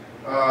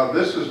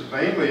 this is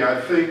mainly, I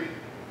think,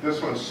 this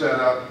one's set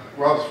up,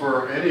 well, it's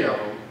for any of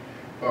them,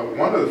 but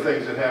one of the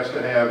things it has to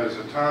have is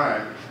a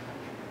time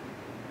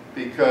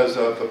because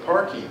of the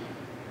parking.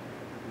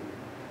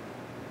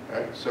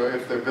 Right? So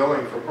if they're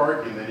billing for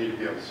parking, they need to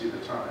be able to see the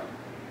time.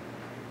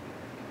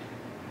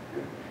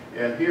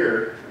 And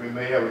here, we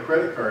may have a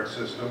credit card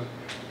system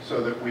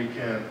so that we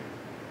can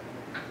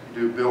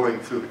do billing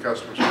through the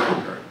customer's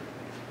credit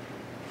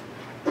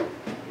card.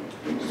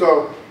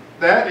 So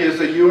that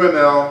is a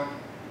UML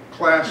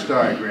class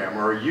diagram,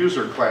 or a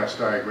user class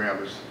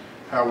diagram is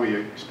how we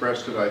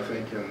expressed it, I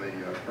think, in the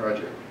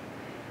project.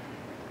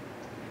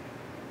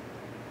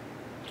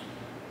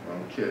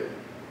 Okay.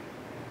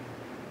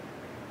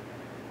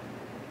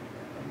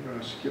 I'm going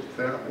to skip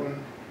that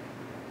one.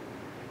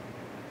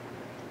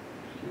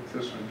 Keep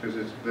this one because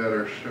it's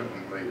better shown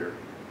later.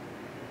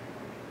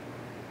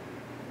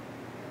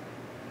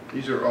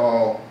 These are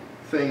all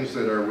things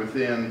that are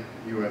within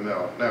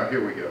UML. Now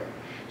here we go.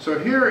 So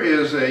here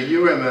is a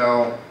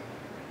UML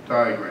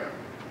diagram.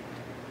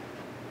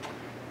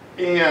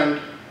 And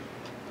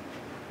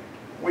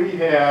we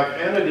have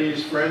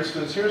entities, for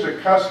instance, here's a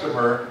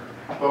customer,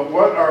 but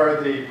what are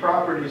the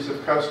properties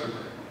of customer?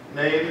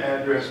 Name,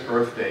 address,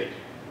 birth date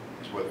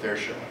is what they're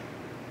showing.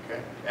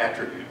 Okay?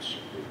 Attributes.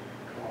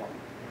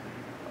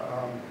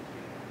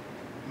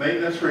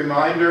 Maintenance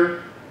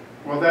reminder,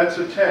 well, that's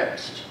a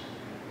text.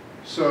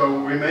 So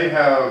we may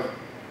have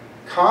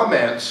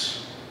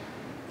comments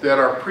that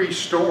are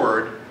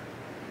pre-stored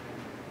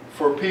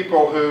for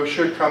people who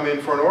should come in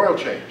for an oil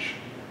change.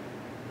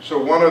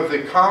 So one of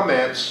the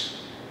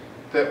comments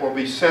that will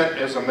be sent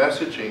as a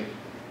messaging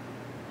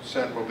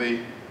sent will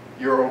be,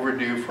 you're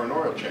overdue for an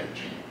oil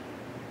change.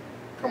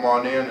 Come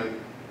on in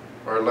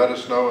or let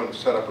us know and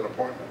set up an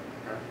appointment.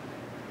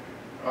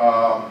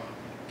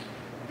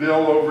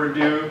 Bill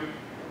overdue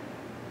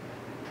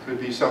could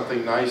be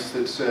something nice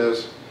that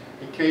says,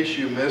 in case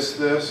you missed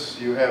this,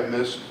 you have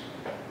missed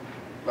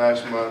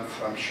last month,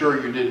 I'm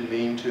sure you didn't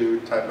mean to,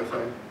 type of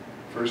thing.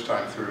 First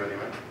time through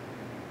anyway.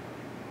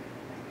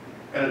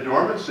 And a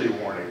dormancy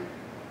warning.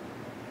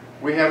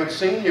 We haven't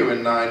seen you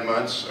in 9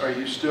 months. Are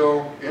you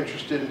still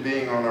interested in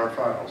being on our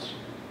files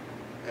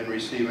and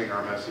receiving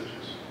our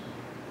messages?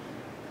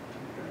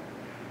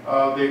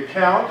 The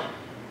account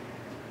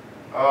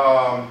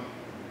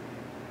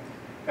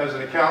has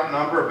an account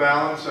number, a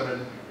balance, and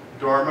a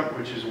dormant,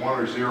 which is 1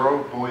 or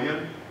 0,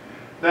 Boolean.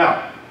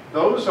 Now,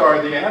 those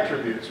are the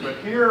attributes, but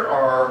here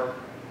are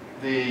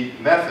the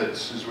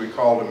methods, as we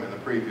called them in the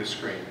previous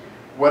screen.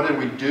 What did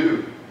we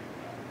do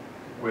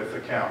with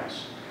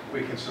accounts?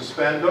 We can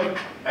suspend them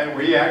and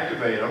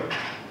reactivate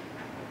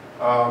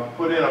them,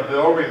 put in a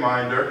bill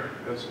reminder,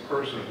 that's a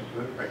person,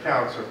 the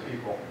accounts are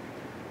people,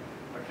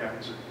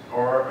 accounts,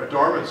 or a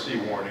dormancy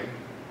warning.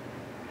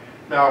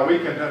 Now we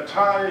can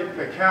tie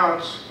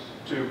accounts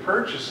to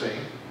purchasing,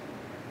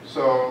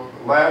 so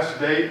last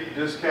date,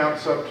 discount,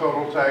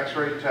 subtotal, tax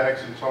rate,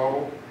 tax and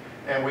total,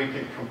 and we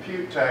can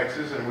compute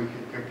taxes and we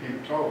can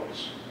compute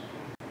totals.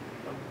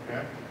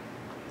 Okay?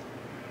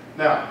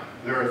 Now,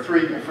 there are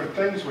 3 different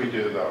things we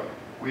do though.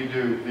 We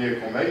do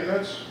vehicle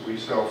maintenance, we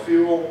sell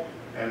fuel,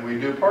 and we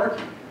do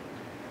parking.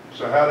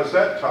 So how does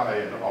that tie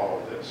into all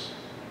of this?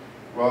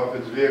 Well,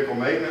 if it's vehicle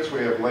maintenance, we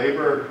have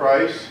labor,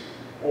 price,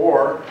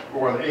 or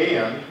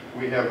and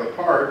we have the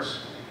parts,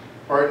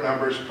 part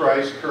numbers,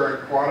 price,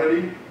 current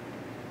quantity,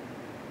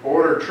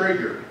 order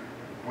trigger.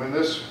 When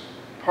this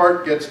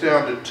part gets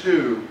down to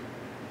 2,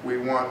 we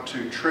want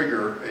to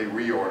trigger a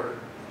reorder.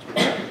 That's what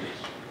that means.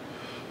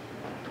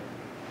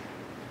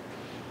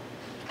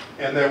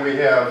 And then we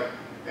have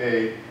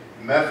a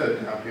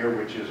method down here,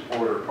 which is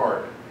order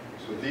part.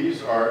 So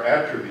these are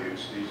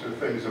attributes. These are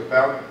things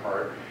about the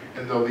part,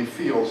 and there'll be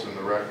fields in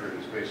the record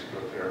is basically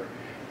what they're.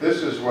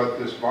 This is what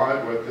this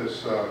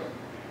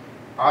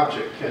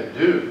object can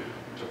do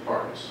to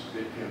parts.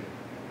 It can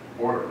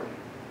order them.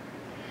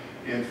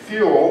 In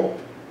fuel,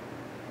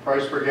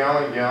 price per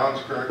gallon,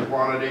 gallons, current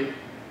quantity,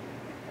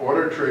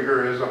 order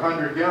trigger is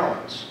 100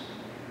 gallons.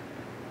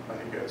 I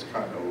think that's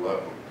kind of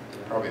low.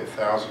 Probably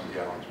 1,000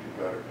 gallons would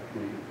be better.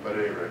 But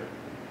at any rate,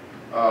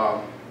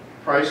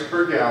 price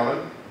per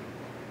gallon,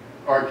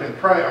 or can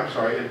price, I'm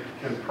sorry, it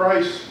can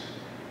price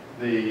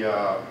the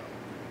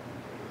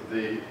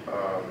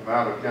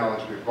amount of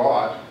gallons we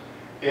bought,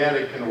 and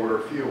it can order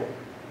fuel.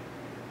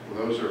 So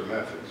those are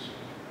methods.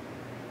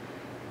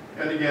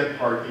 And again,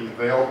 parking,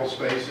 available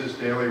spaces,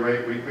 daily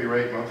rate, weekly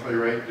rate, monthly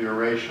rate,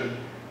 duration,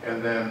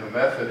 and then the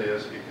method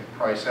is it can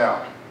price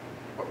out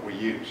what we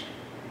used.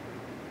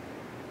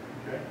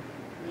 Okay?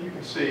 And you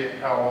can see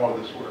how all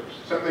of this works.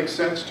 Does that make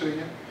sense to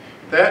you?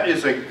 That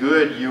is a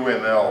good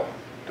UML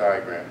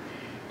diagram.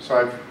 So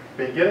I've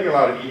been getting a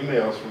lot of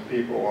emails from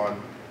people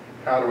on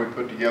how do we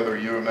put together a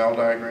UML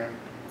diagram.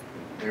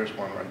 There's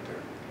one right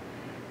there.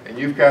 And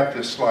you've got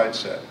this slide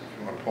set, if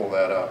you want to pull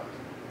that up.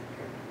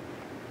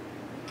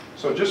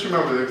 So just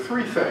remember, there are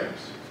 3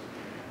 things.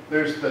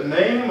 There's the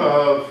name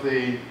of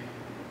the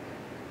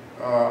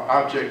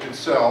object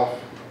itself.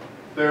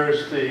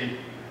 There's the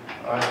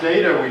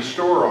data we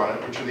store on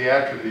it, which are the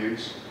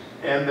attributes.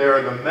 And there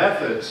are the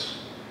methods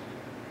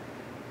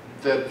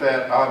that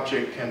that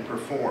object can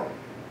perform.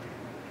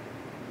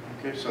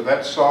 Okay, so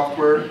that's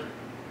software,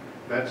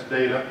 that's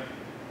data,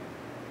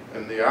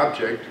 and the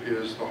object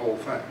is the whole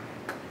thing.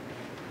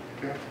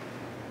 Okay?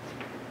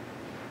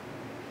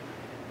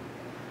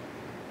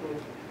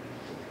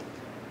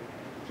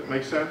 Does it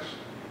make sense?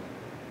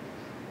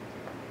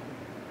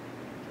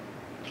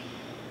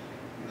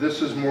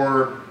 This is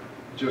more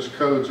just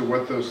codes of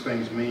what those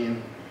things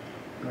mean.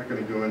 I'm not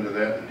going to go into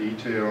that in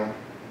detail.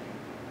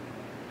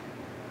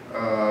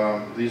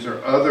 These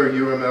are other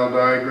UML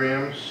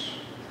diagrams.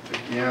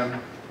 Again,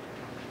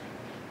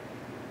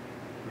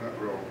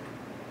 not real.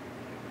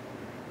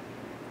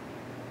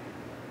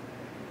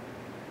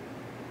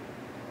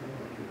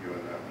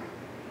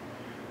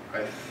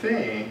 I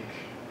think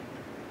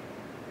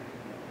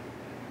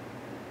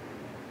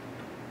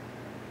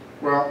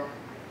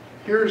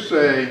here's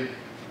a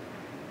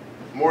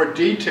more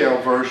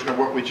detailed version of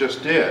what we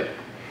just did.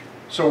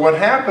 So what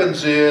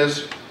happens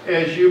is,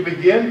 as you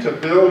begin to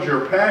build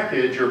your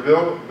package or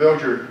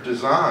build your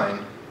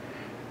design,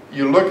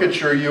 you look at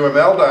your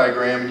UML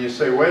diagram and you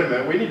say, wait a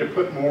minute, we need to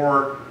put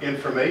more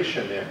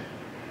information in.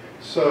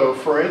 So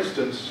for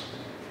instance,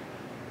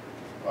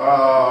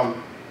 let's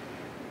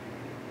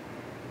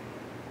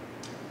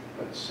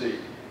see,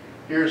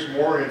 here's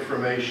more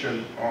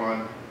information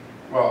on,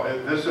 well,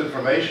 this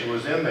information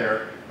was in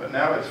there, but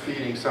now it's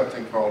feeding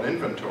something called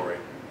inventory,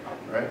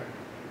 right?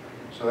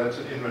 So that's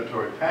an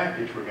inventory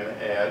package we're going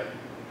to add.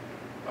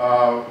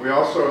 We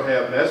also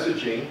have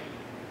messaging,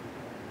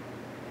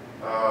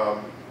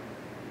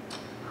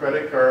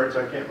 credit cards.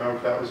 I can't remember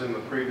if that was in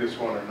the previous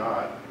one or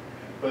not.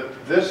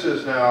 But this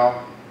is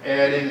now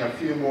adding a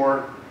few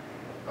more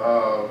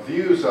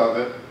views of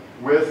it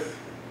with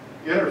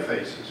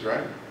interfaces,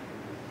 right?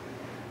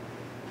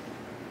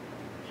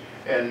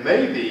 And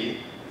maybe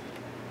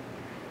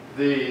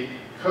the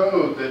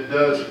code that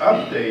does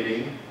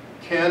updating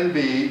can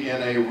be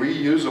in a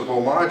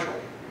reusable module,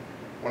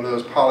 one of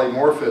those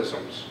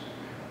polymorphisms,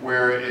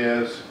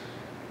 whereas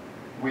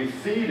we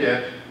feed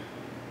it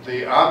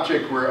the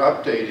object we're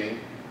updating,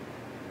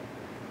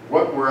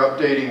 what we're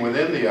updating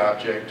within the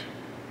object,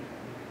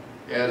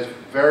 as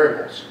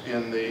variables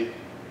in the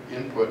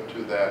input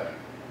to that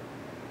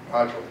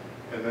module.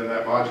 And then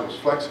that module is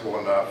flexible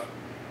enough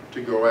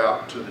to go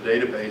out to the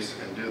database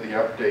and do the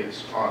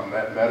updates on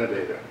that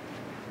metadata,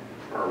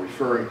 or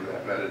referring to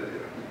that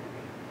metadata.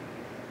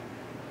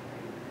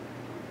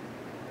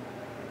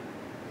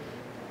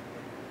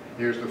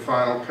 Here's the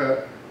final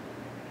cut.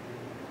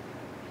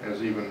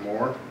 Has even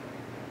more.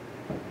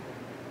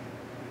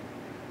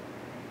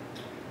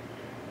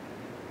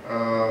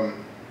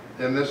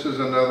 And this is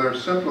another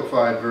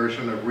simplified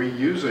version of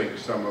reusing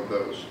some of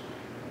those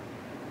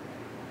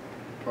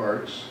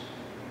parts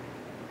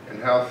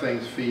and how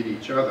things feed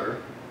each other.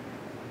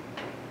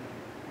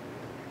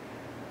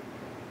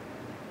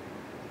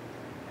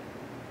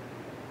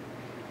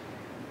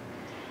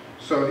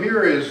 So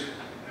here is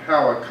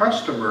how a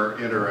customer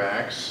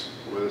interacts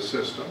with a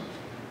system.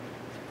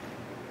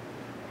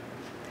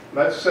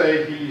 Let's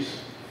say he's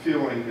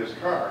fueling his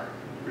car,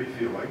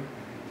 refueling.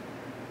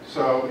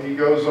 So he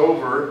goes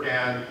over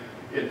and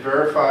it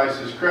verifies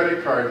his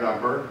credit card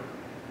number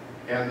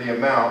and the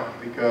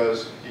amount,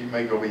 because he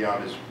may go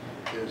beyond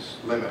his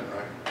limit,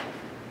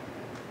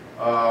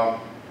 right?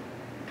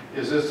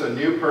 Is this a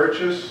new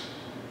purchase?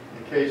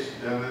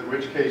 In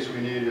which case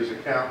we need his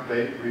account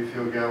date,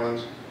 refuel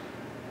gallons.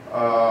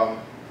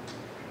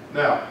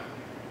 Now,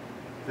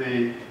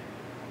 we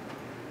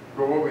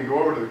go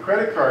over to the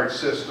credit card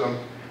system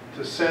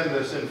to send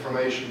this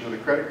information to the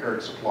credit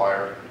card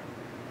supplier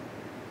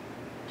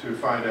to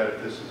find out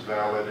if this is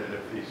valid and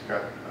if he's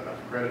got enough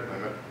credit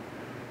limit.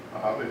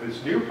 If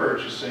it's new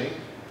purchasing,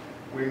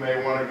 we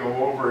may want to go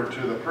over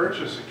to the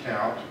purchase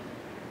account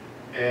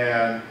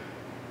and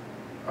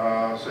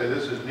say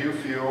this is new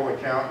fuel,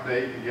 account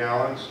date and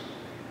gallons,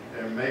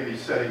 and maybe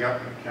setting up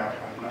an account,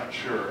 I'm not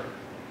sure.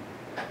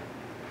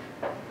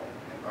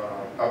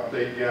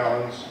 Update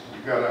gallons,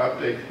 you've got to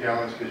update the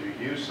gallons because you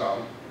use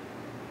some,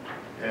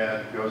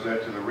 and goes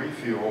out to the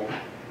refuel,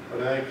 but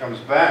then it comes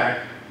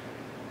back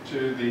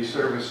to the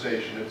service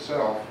station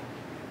itself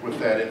with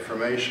that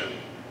information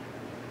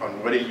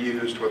on what he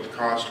used, what the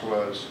cost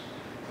was,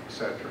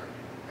 etc.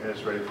 And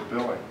it's ready for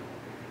billing.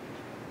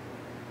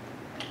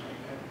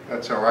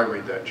 That's how I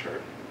read that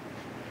chart.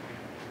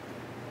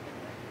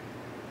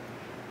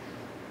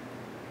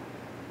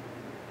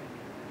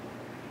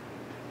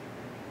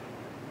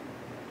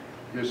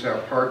 Here's how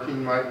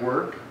parking might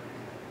work.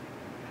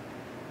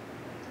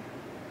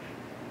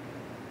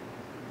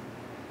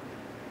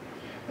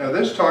 Now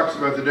this talks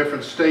about the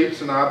different states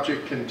an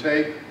object can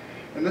take,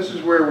 and this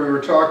is where we were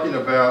talking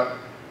about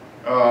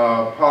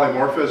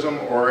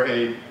polymorphism, or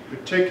a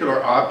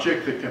particular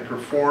object that can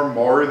perform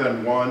more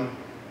than one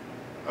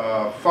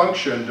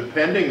function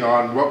depending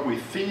on what we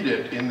feed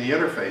it in the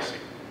interfacing.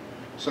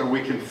 So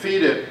we can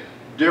feed it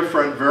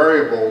different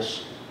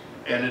variables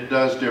and it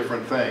does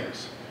different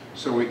things.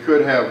 So we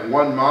could have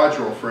one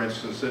module, for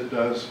instance, that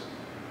does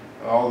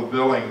all the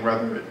billing,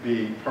 whether it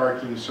be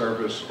parking,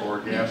 service, or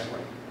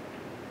gasoline.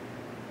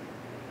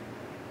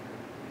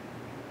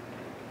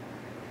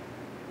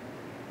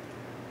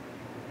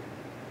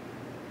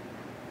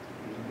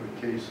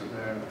 Case of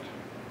that.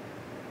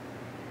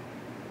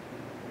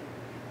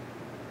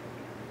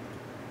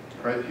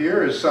 Right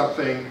here is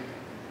something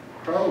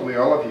probably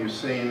all of you have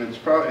seen.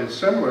 It's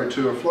similar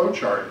to a flow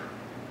chart.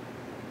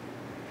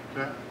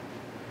 Okay.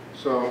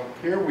 So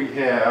here we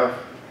have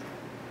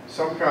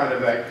some kind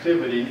of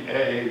activity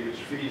A, which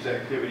feeds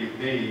activity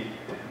B,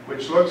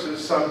 which looks at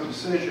some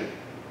decision.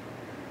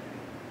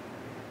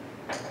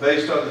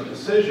 Based on the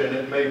decision,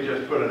 it may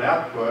just put an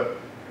output,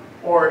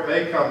 or it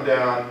may come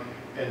down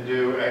and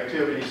do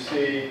activity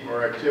C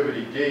or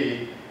activity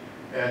D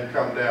and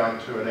come down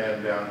to an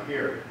end down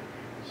here.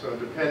 So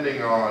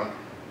depending on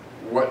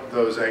what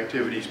those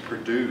activities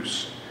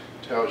produce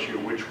tells you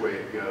which way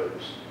it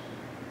goes.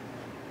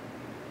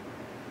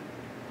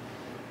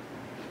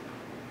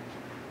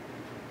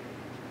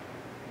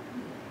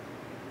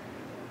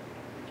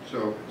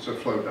 It's a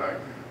flow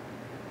diagram.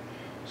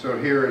 So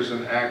here is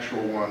an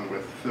actual one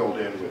with filled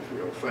in with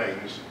real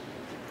things.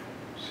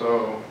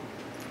 So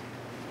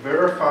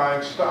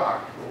verifying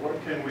stock, well,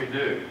 what can we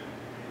do?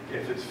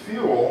 If it's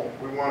fuel,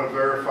 we want to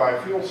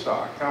verify fuel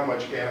stock. How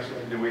much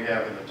gasoline do we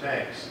have in the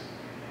tanks?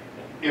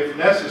 If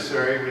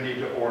necessary, we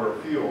need to order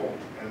fuel,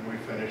 and we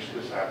finish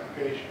this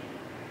application.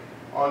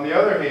 On the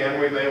other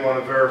hand, we may want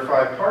to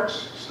verify parts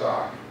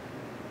stock.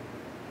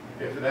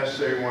 If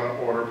necessary, we want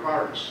to order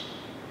parts.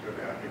 Go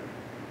down here.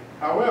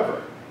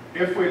 However,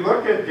 if we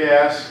look at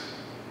gas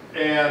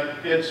and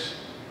its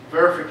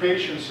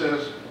verification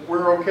says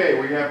we're okay,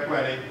 we have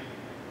plenty,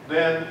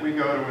 then we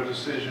go to a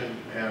decision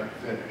and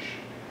finish.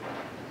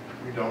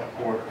 We don't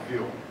order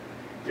fuel.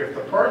 If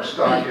the part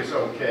stock is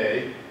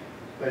okay,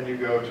 then you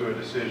go to a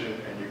decision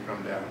and you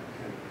come down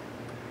and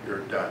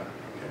you're done.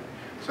 Okay?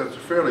 So it's a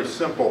fairly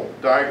simple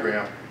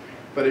diagram,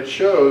 but it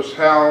shows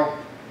how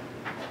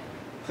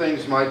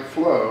things might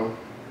flow.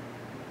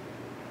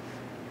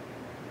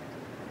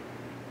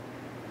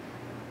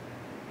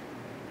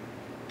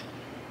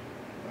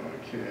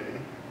 Okay.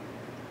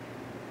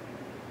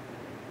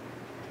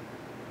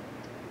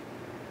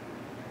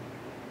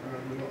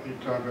 We don't need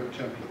to talk about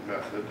template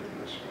method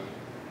in this one.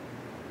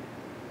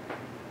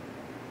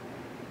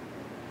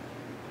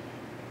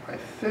 I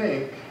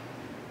think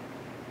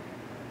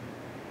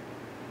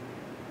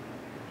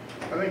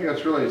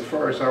that's really as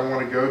far as I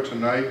want to go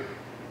tonight.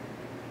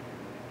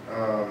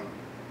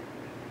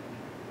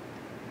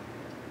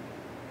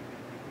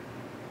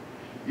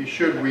 You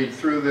should read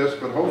through this,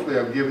 but hopefully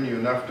I've given you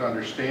enough to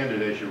understand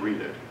it as you read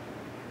it.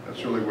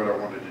 That's really what I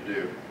wanted to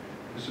do.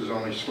 This is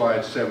only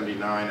slide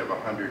 79 of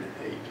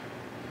 108.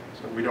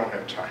 So we don't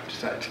have time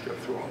tonight to go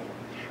through all of them.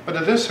 But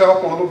did this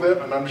help a little bit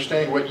in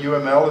understanding what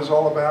UML is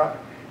all about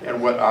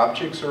and what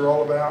objects are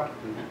all about?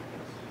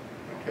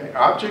 Okay,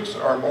 objects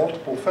are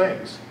multiple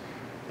things.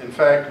 In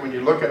fact, when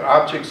you look at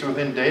objects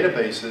within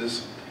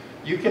databases,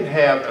 you can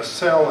have a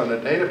cell in a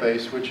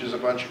database which is a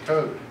bunch of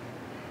code.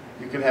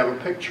 You can have a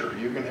picture,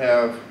 you can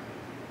have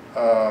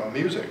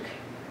music,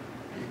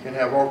 you can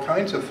have all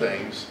kinds of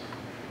things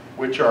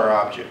which are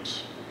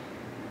objects.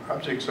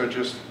 Objects are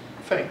just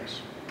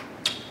things.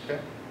 Okay?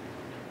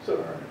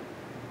 So,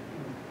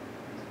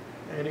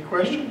 any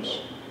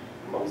questions?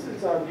 most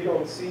of the time you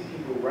don't see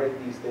people write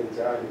these things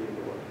out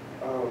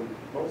anymore.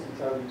 Most of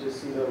the time you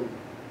just see them,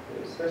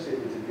 especially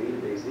if it's a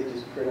database, they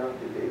just print out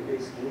the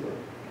database schema.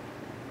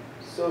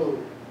 So,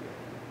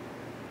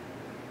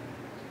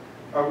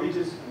 are we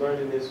just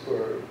learning this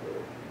for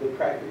the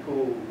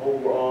practical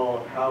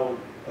overall how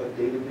a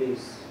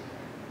database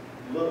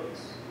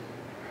looks?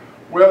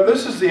 Well,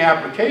 this is the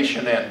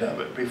application end of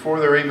it before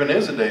there even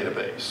is a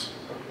database.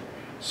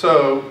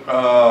 So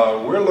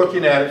we're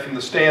looking at it from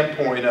the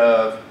standpoint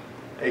of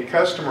a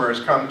customer has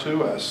come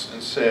to us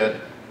and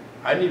said,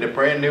 I need a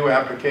brand new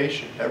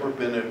application, never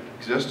been in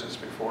existence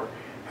before.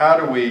 How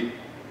do we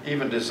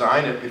even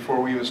design it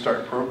before we even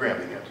start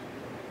programming it?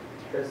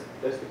 That's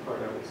the part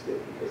I would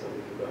skip because I'm a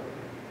developer.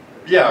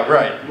 Yeah,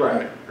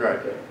 right.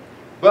 Okay.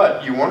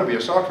 But you want to be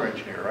a software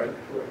engineer, right?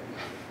 Right.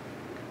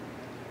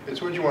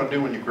 It's what you want to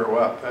do when you grow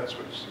up. That's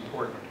what's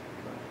important.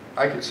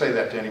 I could say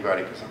that to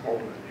anybody because I'm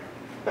older than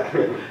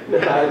you.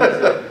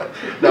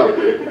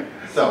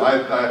 No,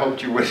 I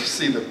hoped you would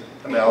see the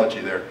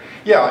analogy there.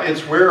 Yeah,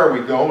 it's where are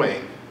we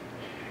going?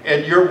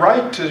 And you're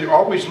right to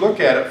always look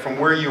at it from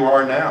where you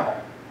are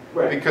now.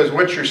 Right. Because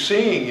what you're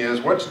seeing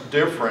is what's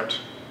different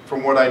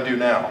from what I do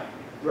now.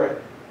 Right.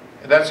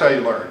 And that's how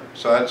you learn.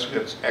 So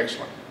it's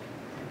excellent.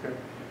 Okay.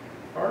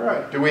 All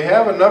right. Do we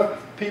have enough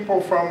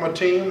people from a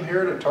team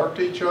here to talk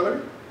to each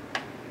other?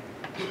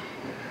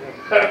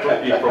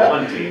 From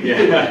one team,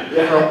 yeah.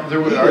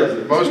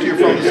 Most of you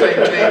from the same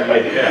team?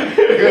 Yeah.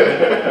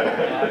 Good.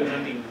 I have no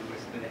team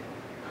members today.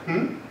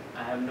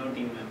 I have no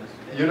team members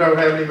today. You don't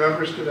have any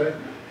members today?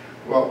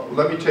 Well,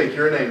 let me take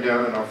your name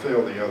down and I'll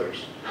fail the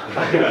others.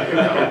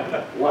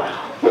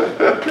 Wow.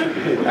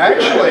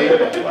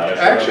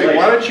 Actually,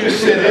 why don't you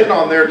sit in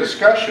on their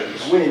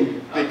discussions?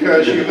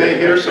 Because you may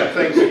hear some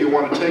things that you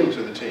want to take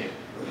to the team.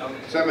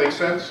 Okay. Does that make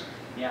sense?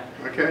 Yeah.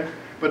 Okay?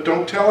 But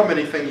don't tell them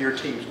anything your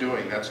team's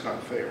doing. That's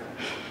not fair.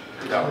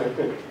 No.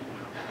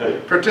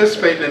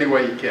 Participate in any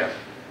way you can.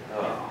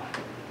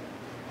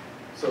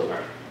 So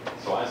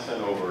I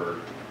sent over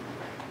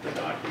the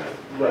document,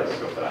 Right. the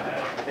scope that I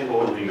had, and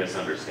totally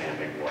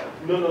misunderstanding what.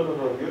 no.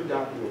 Your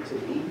document to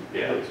me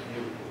Yeah. looks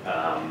beautiful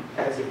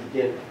as a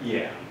beginning.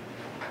 Yeah.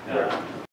 Right.